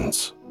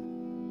reunions.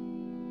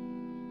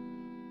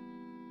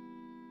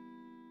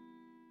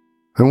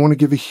 I want to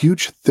give a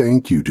huge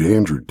thank you to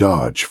Andrew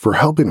Dodge for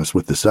helping us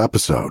with this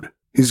episode.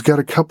 He's got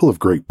a couple of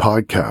great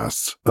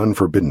podcasts,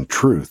 Unforbidden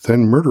Truth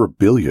and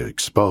Murderabilia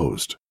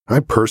Exposed, I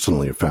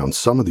personally have found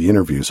some of the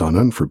interviews on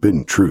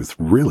Unforbidden Truth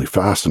really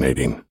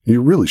fascinating.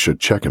 You really should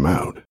check him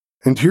out.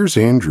 And here's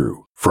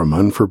Andrew from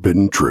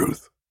Unforbidden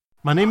Truth.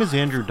 My name is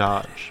Andrew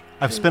Dodge.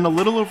 I've spent a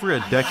little over a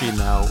decade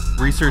now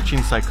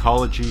researching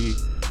psychology,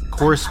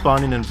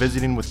 corresponding and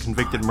visiting with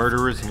convicted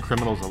murderers and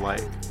criminals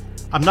alike.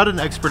 I'm not an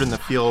expert in the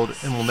field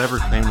and will never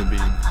claim to be.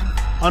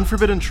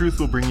 Unforbidden Truth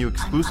will bring you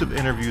exclusive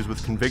interviews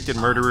with convicted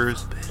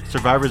murderers,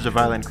 survivors of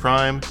violent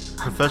crime,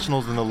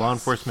 professionals in the law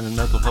enforcement and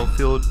mental health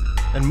field,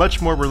 and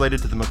much more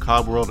related to the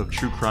macabre world of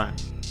true crime.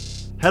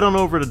 Head on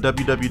over to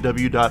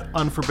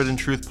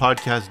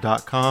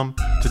www.unforbiddentruthpodcast.com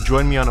to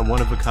join me on a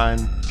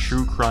one-of-a-kind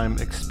true crime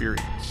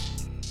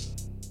experience.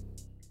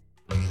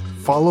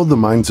 Follow The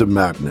Minds of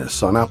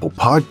Madness on Apple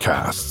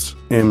Podcasts,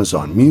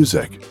 Amazon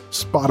Music,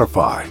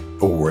 Spotify,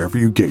 or wherever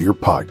you get your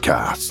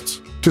podcasts.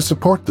 To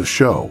support the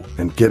show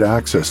and get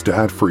access to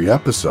ad-free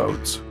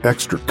episodes,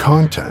 extra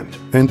content,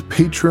 and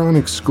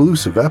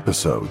Patreon-exclusive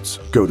episodes,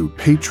 go to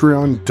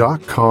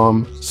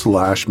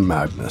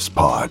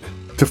patreon.com/madnesspod.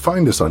 To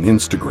find us on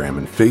Instagram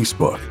and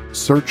Facebook,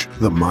 search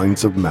The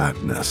Minds of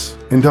Madness,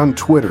 and on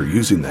Twitter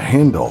using the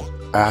handle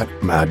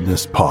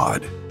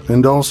 @MadnessPod.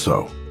 And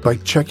also, by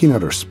checking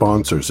out our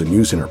sponsors and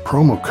using our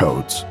promo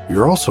codes,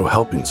 you're also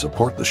helping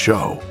support the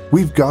show.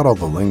 We've got all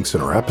the links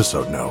in our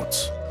episode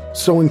notes.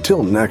 So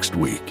until next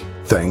week,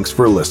 thanks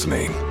for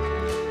listening.